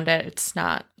all around it. It's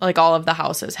not like all of the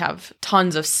houses have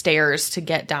tons of stairs to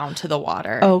get down to the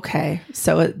water. Okay.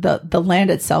 So the land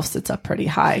itself sits up pretty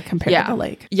high compared to the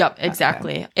lake. Yep,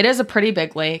 exactly. Okay. It is a pretty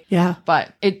big lake. Yeah.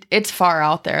 But it's far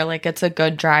out there. Like, it's a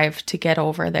good drive to get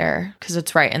over there because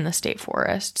it's right in the state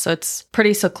forest. So it's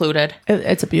pretty secluded.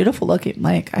 It's a beautiful looking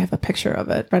lake. I have a picture of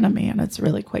it in front of me, and it's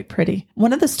really quite pretty.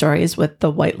 One of the stories with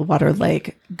the Whitewater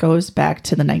Lake goes back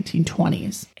to the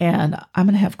 1920s, and I'm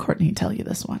going to have Courtney tell you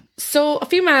this one. So a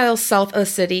few miles south of the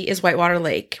city is Whitewater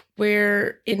Lake,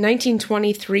 where in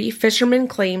 1923, fishermen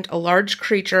claimed a large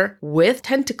creature with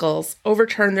tentacles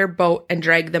overturned their boat and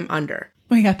dragged them under.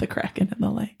 We got the Kraken in the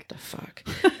lake. The fuck?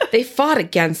 They fought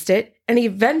against it and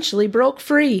eventually broke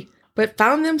free, but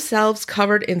found themselves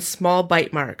covered in small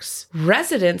bite marks.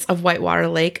 Residents of Whitewater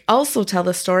Lake also tell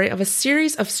the story of a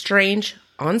series of strange,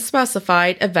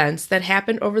 unspecified events that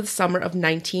happened over the summer of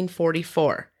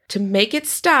 1944. To make it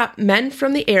stop, men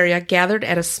from the area gathered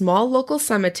at a small local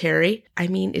cemetery. I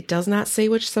mean, it does not say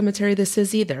which cemetery this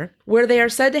is either, where they are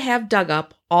said to have dug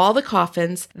up all the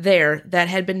coffins there that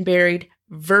had been buried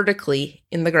vertically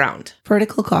in the ground.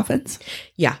 Vertical coffins?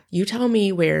 Yeah, you tell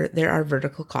me where there are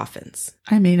vertical coffins.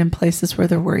 I mean, in places where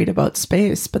they're worried about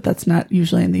space, but that's not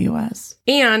usually in the U.S.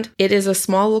 And it is a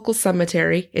small local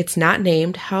cemetery. It's not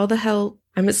named. How the hell?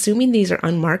 I'm assuming these are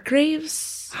unmarked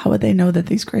graves? How would they know that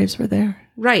these graves were there?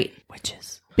 Right.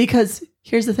 Witches. Because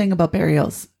here's the thing about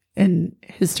burials in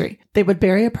history. They would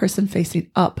bury a person facing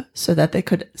up so that they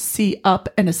could see up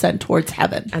and ascend towards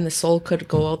heaven. And the soul could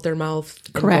go out their mouth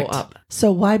and Correct. go up.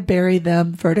 So why bury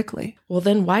them vertically? Well,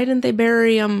 then why didn't they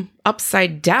bury them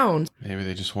upside down? Maybe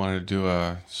they just wanted to do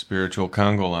a spiritual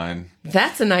Congo line.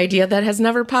 That's an idea that has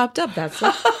never popped up. That's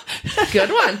a good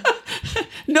one.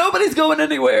 Nobody's going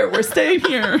anywhere. We're staying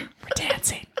here. We're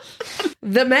dancing.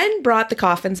 The men brought the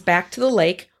coffins back to the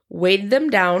lake, weighted them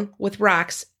down with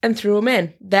rocks, and threw them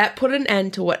in. That put an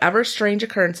end to whatever strange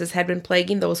occurrences had been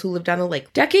plaguing those who lived on the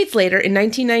lake. Decades later, in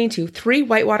 1992, 3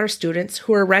 Whitewater students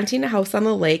who were renting a house on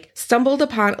the lake stumbled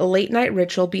upon a late-night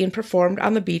ritual being performed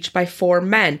on the beach by 4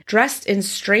 men, dressed in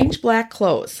strange black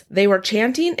clothes. They were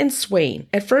chanting and swaying.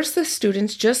 At first, the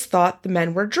students just thought the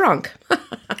men were drunk.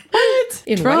 What?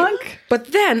 Drunk?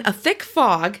 But then a thick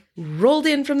fog rolled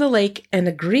in from the lake and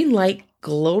a green light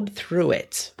glowed through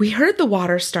it. We heard the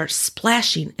water start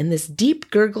splashing and this deep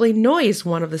gurgling noise,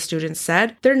 one of the students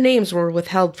said. Their names were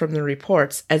withheld from the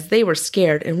reports as they were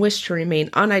scared and wished to remain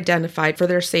unidentified for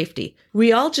their safety.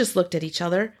 We all just looked at each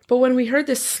other, but when we heard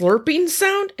this slurping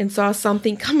sound and saw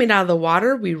something coming out of the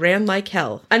water, we ran like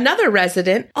hell. Another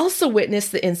resident also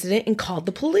witnessed the incident and called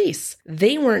the police.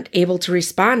 They weren't able to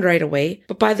respond right away,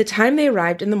 but by the time they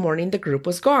arrived in the morning, the group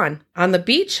was gone. On the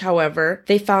beach, however,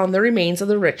 they found the remains of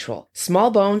the ritual.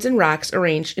 Small bones and rocks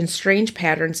arranged in strange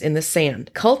patterns in the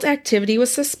sand. Cult activity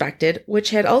was suspected, which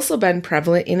had also been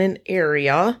prevalent in an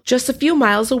area just a few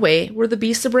miles away where the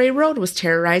Beast of Bray Road was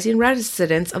terrorizing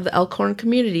residents of the Elkhorn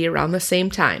community around the same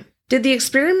time. Did the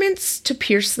experiments to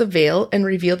pierce the veil and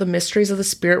reveal the mysteries of the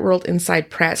spirit world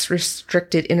inside Pratt's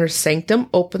restricted inner sanctum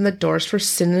open the doors for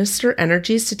sinister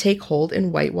energies to take hold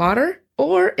in Whitewater?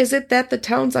 Or is it that the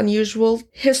town's unusual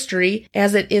history,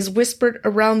 as it is whispered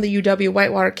around the UW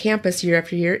Whitewater campus year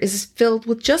after year, is filled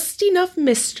with just enough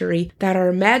mystery that our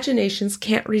imaginations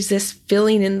can't resist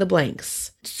filling in the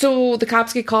blanks? So the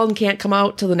cops get called and can't come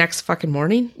out till the next fucking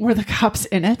morning? Were the cops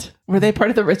in it? Were they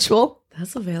part of the ritual?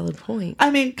 That's a valid point.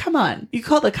 I mean, come on. You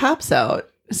call the cops out.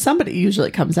 Somebody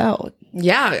usually comes out.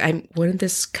 Yeah, wouldn't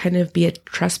this kind of be a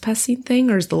trespassing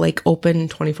thing, or is the lake open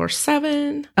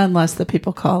 24/7? Unless the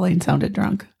people calling sounded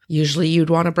drunk. Usually you'd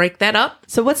want to break that up.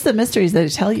 So what's the mysteries they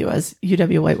tell you as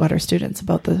UW Whitewater students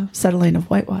about the settling of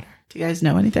Whitewater? Do you guys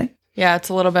know anything? Yeah, it's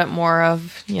a little bit more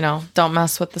of, don't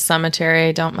mess with the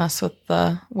cemetery, don't mess with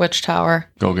the witch tower.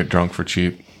 Go get drunk for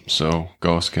cheap so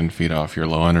ghosts can feed off your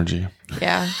low energy.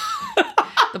 Yeah.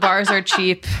 The bars are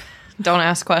cheap. Don't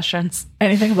ask questions.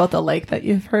 Anything about the lake that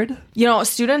you've heard?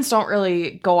 Students don't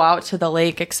really go out to the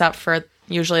lake except for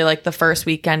usually like the first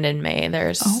weekend in May.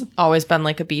 There's always been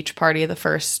like a beach party the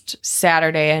first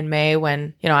Saturday in May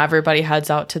when, everybody heads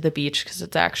out to the beach because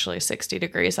it's actually 60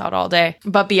 degrees out all day.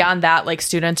 But beyond that, like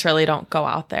students really don't go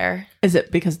out there. Is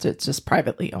it because it's just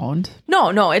privately owned?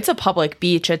 No, it's a public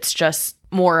beach. It's just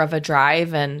more of a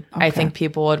drive. And I think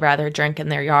people would rather drink in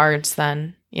their yards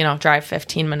than, drive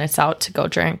 15 minutes out to go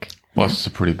drink. Plus, it's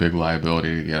a pretty big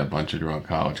liability to get a bunch of drunk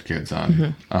college kids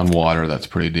on water that's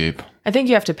pretty deep. I think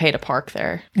you have to pay to park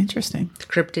there. Interesting. The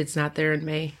cryptid's not there in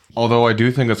May. Although I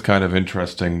do think it's kind of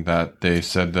interesting that they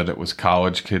said that it was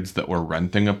college kids that were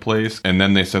renting a place, and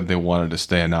then they said they wanted to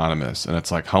stay anonymous. And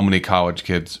it's like, how many college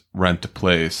kids rent a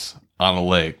place on a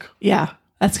lake? Yeah.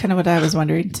 That's kind of what I was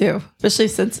wondering too, especially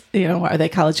since, are they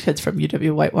college kids from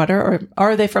UW Whitewater or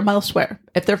are they from elsewhere?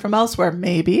 If they're from elsewhere,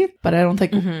 maybe, but I don't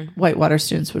think Whitewater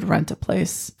students would rent a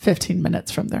place 15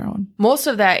 minutes from their own. Most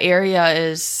of that area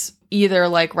is either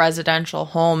like residential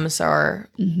homes or,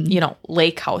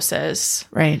 lake houses.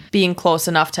 Right. Being close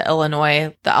enough to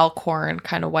Illinois, the Elkhorn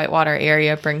kind of Whitewater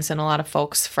area brings in a lot of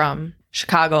folks from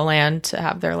Chicagoland to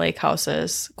have their lake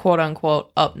houses, quote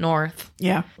unquote, up north.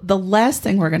 Yeah. The last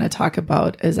thing we're going to talk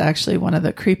about is actually one of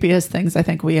the creepiest things I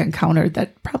think we encountered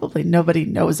that probably nobody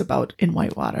knows about in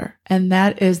Whitewater. And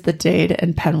that is the Dade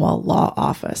and Penwell Law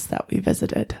Office that we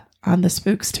visited on the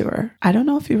Spooks tour. I don't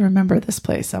know if you remember this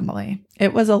place, Emily.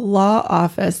 It was a law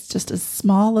office, just a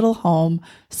small little home,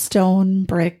 stone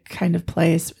brick kind of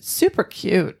place. Super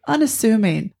cute,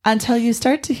 unassuming, until you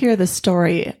start to hear the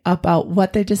story about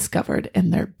what they discovered in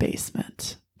their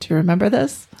basement. Do you remember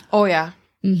this? Oh, yeah.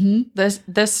 Mm-hmm.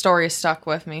 This story stuck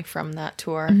with me from that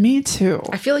tour. Me too.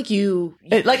 I feel like you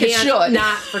it should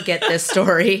not forget this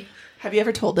story. Have you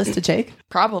ever told this to Jake?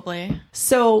 Probably.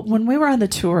 So when we were on the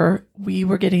tour, we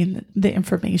were getting the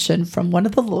information from one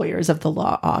of the lawyers of the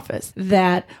law office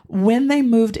that when they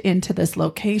moved into this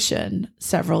location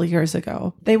several years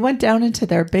ago, they went down into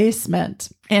their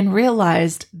basement and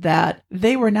realized that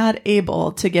they were not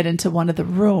able to get into one of the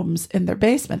rooms in their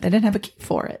basement. They didn't have a key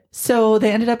for it. So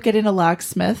they ended up getting a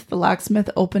locksmith. The locksmith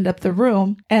opened up the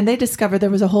room and they discovered there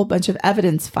was a whole bunch of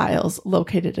evidence files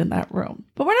located in that room.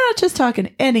 But we're not just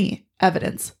talking any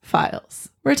evidence files.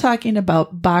 We're talking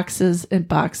about boxes and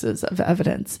boxes of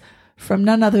evidence from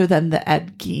none other than the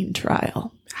Ed Gein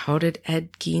trial. How did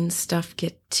Ed Gein's stuff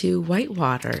get to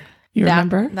Whitewater? You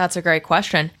remember? That's a great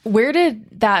question. Where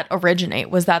did that originate?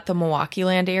 Was that the Milwaukee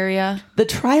land area? The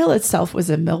trial itself was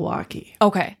in Milwaukee.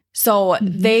 Okay. So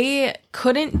they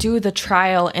couldn't do the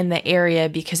trial in the area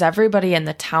because everybody in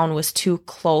the town was too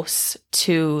close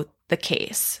to the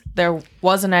case. There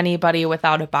wasn't anybody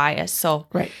without a bias. So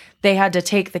they had to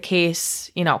take the case,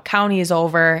 counties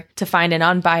over to find an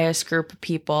unbiased group of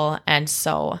people. And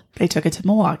so they took it to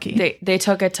Milwaukee. They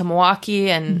took it to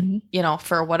Milwaukee. And,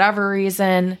 for whatever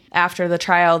reason, after the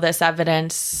trial, this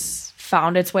evidence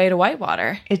found its way to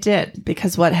Whitewater. It did,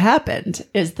 because what happened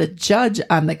is the judge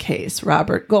on the case,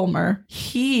 Robert Gomer,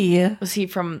 Was he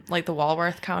from like the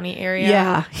Walworth County area?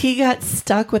 Yeah, he got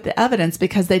stuck with the evidence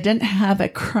because they didn't have a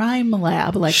crime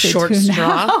lab like they Short do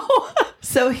straw. now.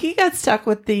 So he got stuck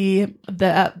with the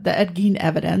Ed Gein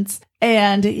evidence,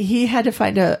 and he had to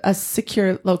find a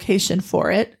secure location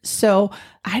for it. So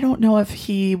I don't know if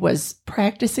he was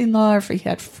practicing law or if he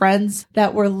had friends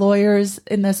that were lawyers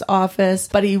in this office,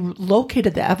 but he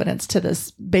located the evidence to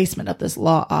this basement of this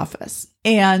law office.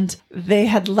 And they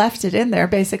had left it in there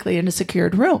basically in a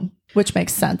secured room, which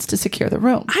makes sense to secure the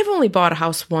room. I've only bought a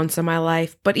house once in my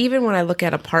life, but even when I look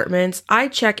at apartments, I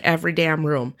check every damn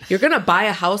room. You're going to buy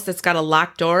a house that's got a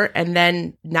locked door and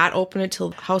then not open it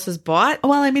till the house is bought?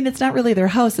 Well, I mean, it's not really their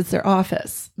house, it's their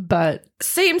office, but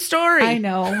Same story. I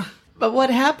know. But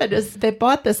what happened is they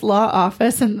bought this law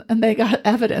office and they got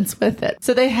evidence with it.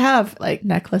 So they have like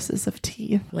necklaces of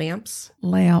teeth, Lamps.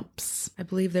 lamps. I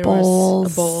believe there Bowls.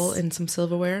 was a bowl and some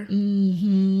silverware.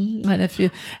 Mm-hmm.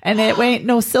 And it ain't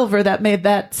no silver that made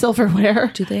that silverware.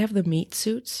 Do they have the meat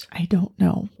suits? I don't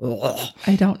know.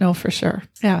 I don't know for sure.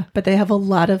 Yeah. But they have a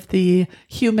lot of the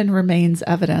human remains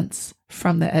evidence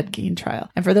from the Ed Gein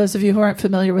trial. And for those of you who aren't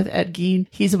familiar with Ed Gein,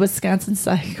 he's a Wisconsin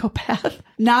psychopath.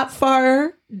 Not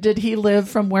far did he live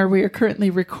from where we are currently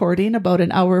recording, about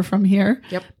an hour from here.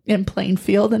 Yep. In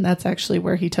Plainfield, and that's actually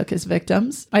where he took his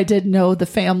victims. I did know the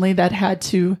family that had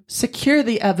to secure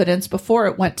the evidence before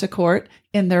it went to court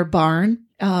in their barn.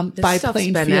 By stuff's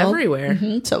Plainfield. been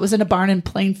everywhere. So it was in a barn in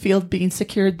Plainfield being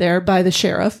secured there by the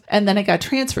sheriff. And then it got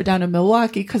transferred down to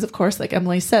Milwaukee because, of course, like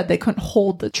Emily said, they couldn't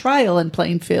hold the trial in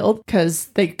Plainfield because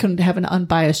they couldn't have an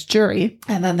unbiased jury.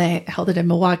 And then they held it in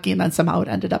Milwaukee, and then somehow it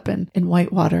ended up in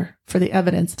Whitewater for the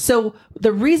evidence. So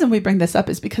the reason we bring this up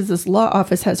is because this law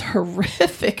office has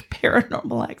horrific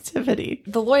paranormal activity.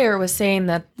 The lawyer was saying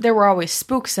that there were always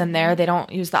spooks in there. They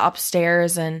don't use the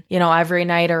upstairs. And, every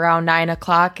night around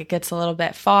 9:00, it gets a little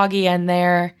bit foggy in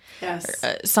there. Yes.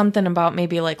 Something about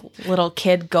maybe like little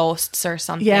kid ghosts or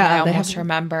something. Yeah, I they almost have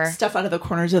remember. Stuff out of the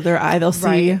corners of their eye they'll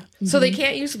see. Right. So they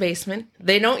can't use the basement.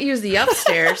 They don't use the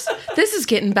upstairs. This is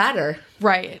getting better.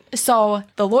 Right. So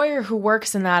the lawyer who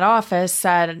works in that office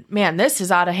said, man, this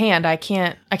is out of hand. I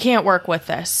can't work with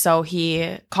this. So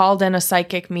he called in a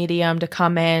psychic medium to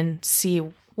come in, see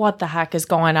what the heck is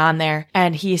going on there.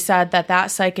 And he said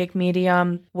that psychic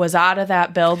medium was out of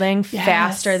that building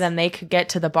faster than they could get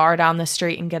to the bar down the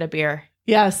street and get a beer.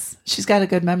 Yes, she's got a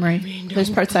good memory. There's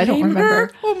parts I don't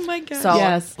remember. Oh my God.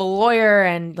 So the lawyer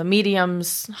and the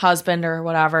medium's husband or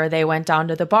whatever, they went down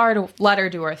to the bar to let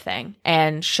her do her thing.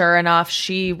 And sure enough,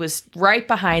 she was right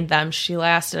behind them. She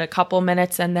lasted a couple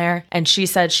minutes in there, and she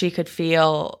said she could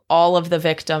feel all of the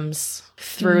victims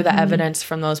through the evidence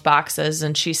from those boxes.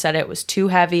 And she said it was too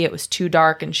heavy, it was too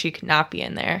dark, and she could not be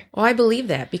in there. Well, I believe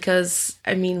that because,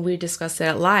 I mean, we discussed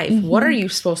that live. What are you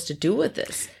supposed to do with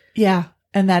this? Yeah.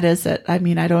 And that is it. I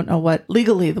mean, I don't know what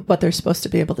they're supposed to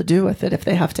be able to do with it if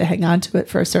they have to hang on to it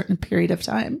for a certain period of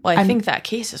time. Well, I think that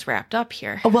case is wrapped up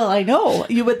here. Well, I know.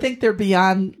 You would think they're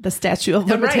beyond the statute of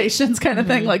limitations kind of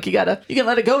thing. Like you can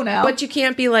let it go now. But you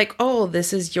can't be like, oh,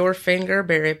 this is your finger,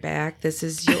 bear it back. This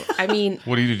is your, I mean.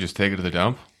 What do you do? Just take it to the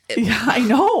dump? Yeah, I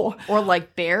know. Or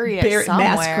like bury it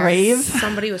somewhere. Mass grave.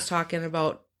 Somebody was talking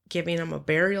about giving them a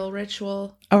burial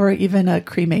ritual, or even a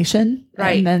cremation,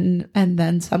 right? And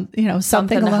then some,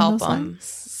 something to along help those them, lines.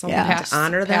 Something to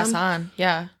honor them. Pass on,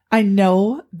 yeah. I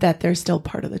know that they're still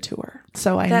part of the tour,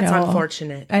 so that's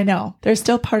unfortunate. I know they're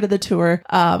still part of the tour.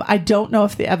 I don't know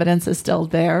if the evidence is still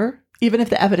there. Even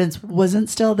if the evidence wasn't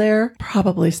still there,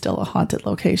 probably still a haunted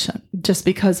location, just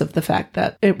because of the fact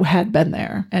that it had been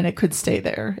there and it could stay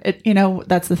there.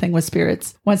 That's the thing with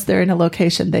spirits. Once they're in a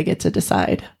location, they get to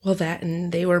decide. Well, that,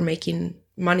 and they were making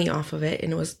money off of it,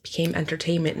 and became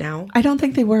entertainment now. I don't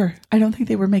think they were. I don't think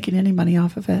they were making any money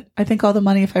off of it. I think all the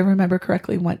money, if I remember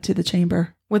correctly, went to the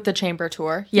chamber. With the chamber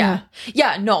tour? Yeah.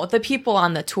 No, the people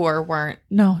on the tour weren't.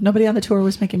 No, nobody on the tour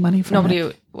was making money from it.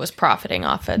 Nobody was profiting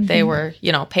off it. They were,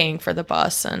 paying for the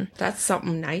bus. And that's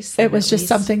something nice. It was just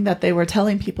something that they were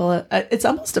telling people. It's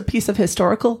almost a piece of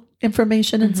historical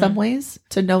information in some ways,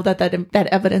 to know that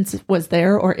evidence was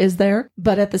there or is there.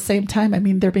 But at the same time, I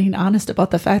mean, they're being honest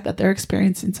about the fact that they're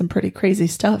experiencing some pretty crazy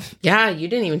stuff. Yeah, you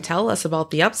didn't even tell us about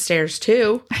the upstairs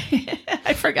too.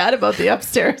 I forgot about the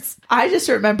upstairs. I just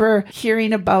remember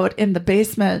hearing about in the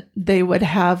basement, they would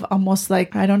have almost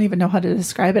like, I don't even know how to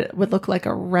describe it. It would look like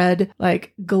a red,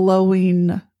 like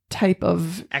glowing type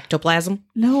of ectoplasm.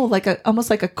 No, almost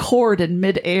like a cord in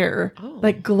midair,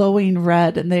 like glowing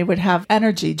red. And they would have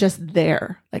energy just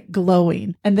there, like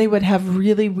glowing. And they would have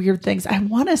really weird things. I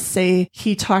want to say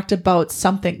he talked about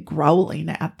something growling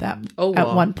at them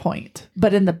at one point.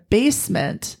 But in the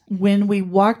basement, when we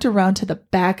walked around to the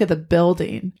back of the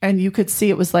building, and you could see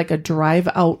it was like a drive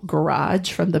out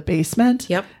garage from the basement.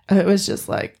 Yep. It was just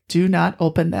like, do not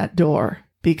open that door.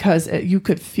 Because you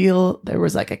could feel there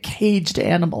was like a caged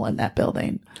animal in that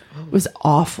building. It was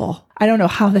awful. I don't know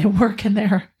how they work in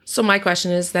there. So my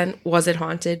question is then, was it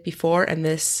haunted before and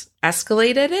this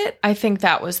escalated it? I think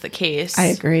that was the case. I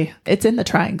agree. It's in the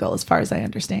triangle as far as I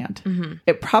understand. Mm-hmm.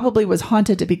 It probably was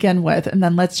haunted to begin with, and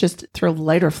then let's just throw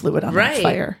lighter fluid on that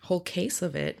fire. Whole case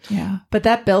of it. Yeah. But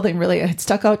that building really, it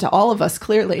stuck out to all of us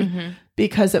clearly. Mm-hmm.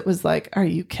 Because it was like, are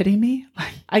you kidding me?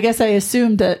 I guess I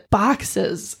assumed that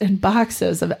boxes and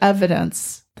boxes of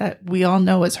evidence that we all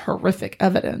know is horrific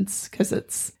evidence,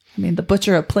 because the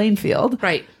Butcher of Plainfield.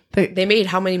 Right. They made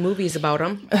how many movies about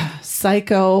them?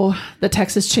 Psycho, the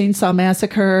Texas Chainsaw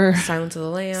Massacre. Silence of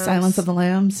the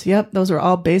Lambs. Yep. Those were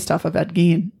all based off of Ed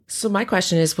Gein. So my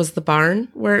question is, was the barn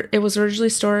where it was originally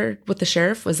stored with the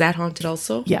sheriff, was that haunted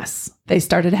also? Yes. They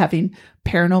started having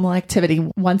paranormal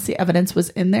activity once the evidence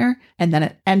was in there, and then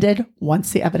it ended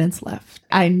once the evidence left.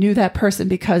 I knew that person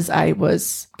because I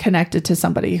was connected to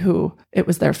somebody who it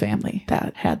was their family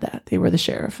that had that. They were the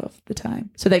sheriff of the time.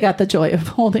 So they got the joy of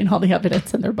holding all the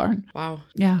evidence in their barn. Wow.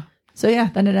 Yeah. So yeah,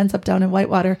 then it ends up down in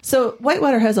Whitewater. So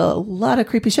Whitewater has a lot of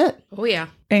creepy shit. Oh, yeah.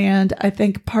 And I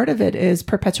think part of it is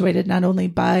perpetuated not only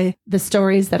by the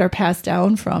stories that are passed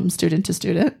down from student to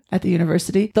student at the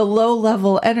university, the low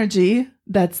level energy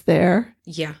that's there.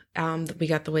 Yeah. We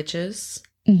got the witches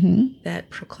that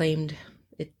proclaimed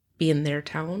it being their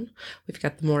town. We've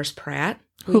got the Morris Pratt.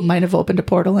 Who might have opened a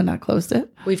portal and not closed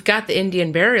it. We've got the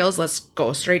Indian burials. Let's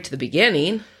go straight to the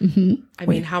beginning. Mm-hmm. I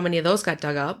mean, how many of those got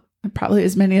dug up? Probably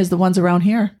as many as the ones around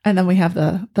here. And then we have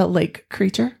the lake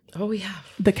creature. Oh, yeah.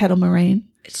 The kettle moraine.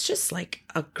 It's just like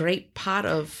a great pot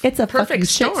of It's a perfect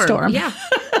shitstorm. Yeah.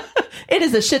 It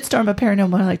is a shitstorm of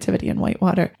paranormal activity in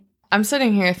Whitewater. I'm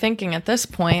sitting here thinking at this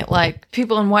point, like,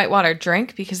 people in Whitewater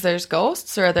drink because there's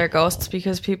ghosts, or are there ghosts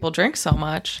because people drink so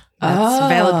much? That's a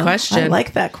valid question. I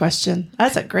like that question.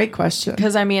 That's a great question.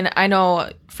 Because I mean, I know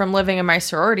from living in my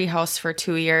sorority house for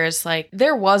 2 years, like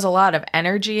there was a lot of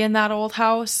energy in that old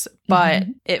house, but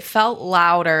it felt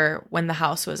louder when the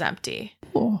house was empty.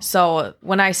 Cool. So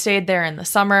when I stayed there in the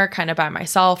summer, kind of by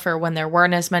myself, or when there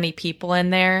weren't as many people in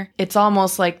there, it's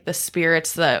almost like the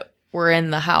spirits that were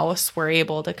in the house were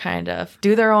able to kind of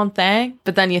do their own thing.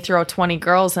 But then you throw 20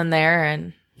 girls in there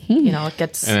and, you know, it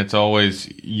gets... And it's always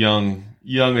young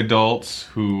adults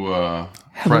who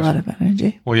Have a lot of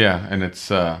energy. Well, yeah, and it's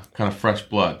kind of fresh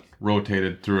blood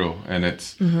rotated through, and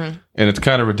it's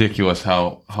kind of ridiculous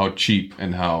how cheap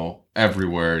and how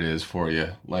everywhere it is for you.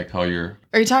 Like how you're...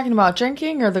 Are you talking about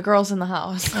drinking or the girls in the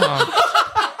house?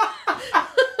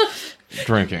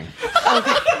 Drinking.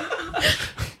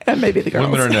 And maybe the girls.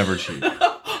 Women are never cheap.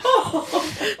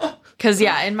 Because,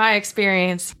 yeah, in my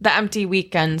experience, the empty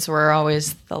weekends were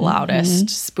always the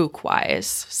loudest, spook-wise.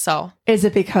 So, Is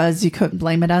it because you couldn't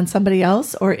blame it on somebody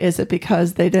else, or is it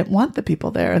because they didn't want the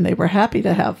people there and they were happy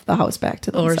to have the house back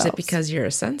to themselves? Or is it because you're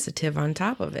sensitive on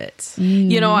top of it?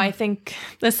 you know, I think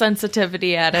the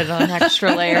sensitivity added an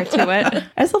extra layer to it.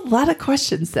 There's a lot of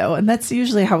questions, though, and that's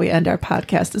usually how we end our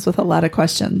podcast, is with a lot of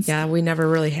questions. Yeah, we never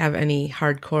really have any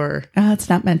hardcore. It's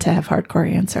not meant to have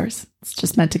hardcore answers. It's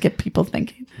just meant to get people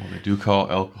thinking. Well, they do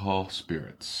call alcohol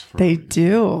spirits. They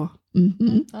do.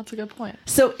 That's a good point.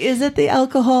 So is it the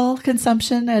alcohol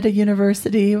consumption at a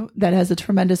university that has a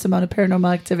tremendous amount of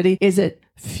paranormal activity? Is it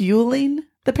fueling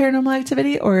the paranormal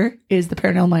activity, or is the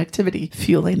paranormal activity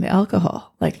fueling the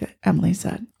alcohol, like Emily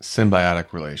said?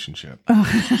 Symbiotic relationship.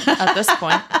 At this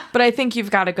point. But I think you've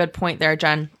got a good point there,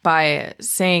 Jen, by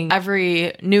saying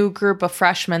every new group of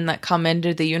freshmen that come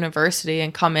into the university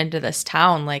and come into this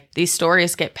town, like these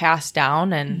stories get passed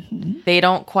down and they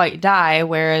don't quite die,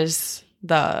 whereas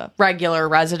the regular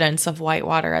residents of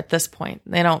Whitewater at this point,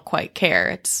 they don't quite care.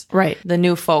 It's Right. the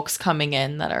new folks coming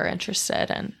in that are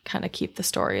interested and kind of keep the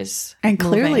stories And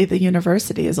clearly moving. the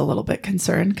university is a little bit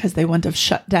concerned because they wouldn't have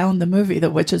shut down the movie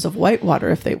The Witches of Whitewater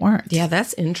if they weren't. Yeah,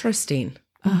 that's interesting.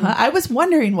 I was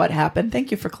wondering what happened. Thank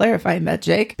you for clarifying that,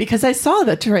 Jake, because I saw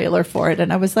the trailer for it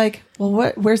and I was like,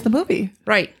 well, where's the movie?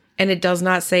 Right. And it does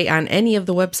not say on any of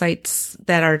the websites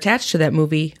that are attached to that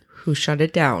movie who shut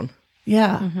it down.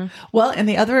 Yeah. Well, and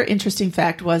the other interesting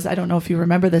fact was, I don't know if you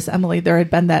remember this, Emily, there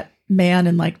had been that man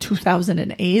in like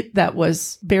 2008 that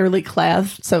was barely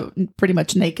clothed, so pretty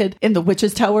much naked, in the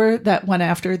Witches Tower that went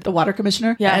after the water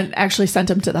commissioner and actually sent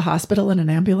him to the hospital in an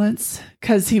ambulance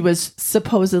because he was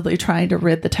supposedly trying to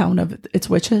rid the town of its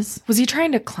witches. Was he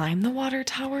trying to climb the water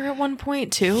tower at one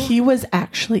point too? He was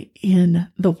actually in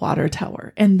the water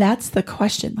tower. And that's the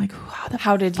question. Like,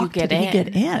 how did you get he in?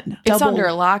 get in? It's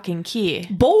under lock and key.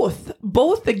 Both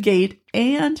the gate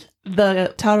and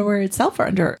the tower itself are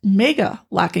under mega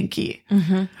lock and key.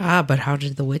 But how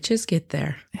did the witches get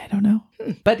there? I don't know.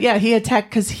 But yeah, he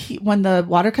attacked because when the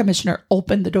water commissioner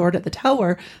opened the door to the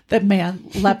tower, the man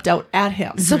leapt out at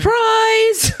him.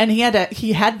 Surprise! And he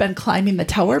had been climbing the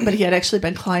tower, but he had actually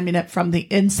been climbing it from the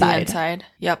inside.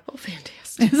 Yep. Oh, fantastic.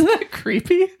 Isn't that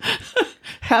creepy?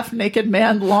 Half naked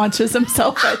man launches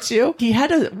himself at you. He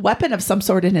had a weapon of some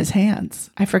sort in his hands.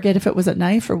 I forget if it was a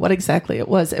knife or what exactly it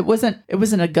was. It wasn't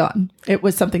a gun. It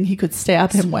was something he could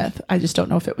stab him with. I just don't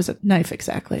know if it was a knife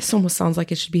exactly. This almost sounds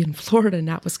like it should be in Florida,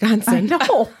 not Wisconsin. I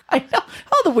know.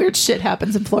 All the weird shit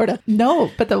happens in Florida.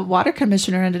 No, but the water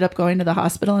commissioner ended up going to the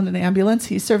hospital in an ambulance.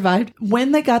 He survived.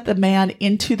 When they got the man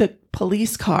into the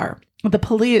police car, the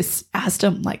police asked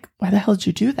him, like, why the hell did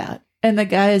you do that? And the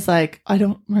guy is like, I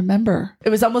don't remember.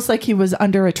 It was almost like he was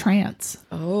under a trance.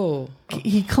 Oh.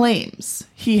 He claims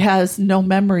he has no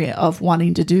memory of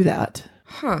wanting to do that.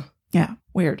 Huh. Yeah,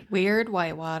 weird. Weird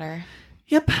Whitewater.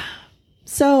 Yep.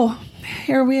 So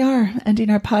here we are, ending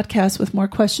our podcast with more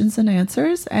questions and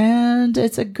answers. And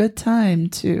it's a good time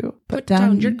to Put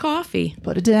down your coffee.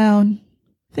 Put it down.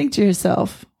 Think to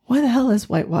yourself, why the hell is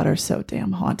Whitewater so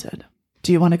damn haunted?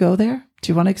 Do you want to go there?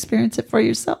 Do you want to experience it for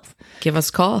yourself? Give us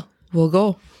a call. We'll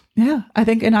go. Yeah, I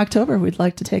think in October we'd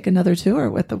like to take another tour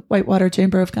with the Whitewater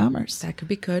Chamber of Commerce. That could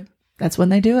be good. That's when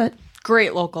they do it.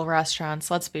 Great local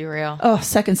restaurants, let's be real. Oh,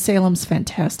 Second Salem's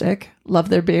fantastic. Love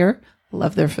their beer.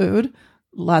 Love their food.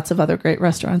 Lots of other great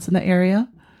restaurants in the area.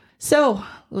 So,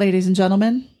 ladies and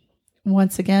gentlemen,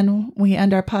 once again, we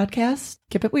end our podcast.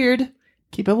 Keep it weird.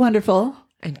 Keep it wonderful.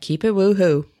 And keep it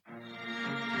woohoo.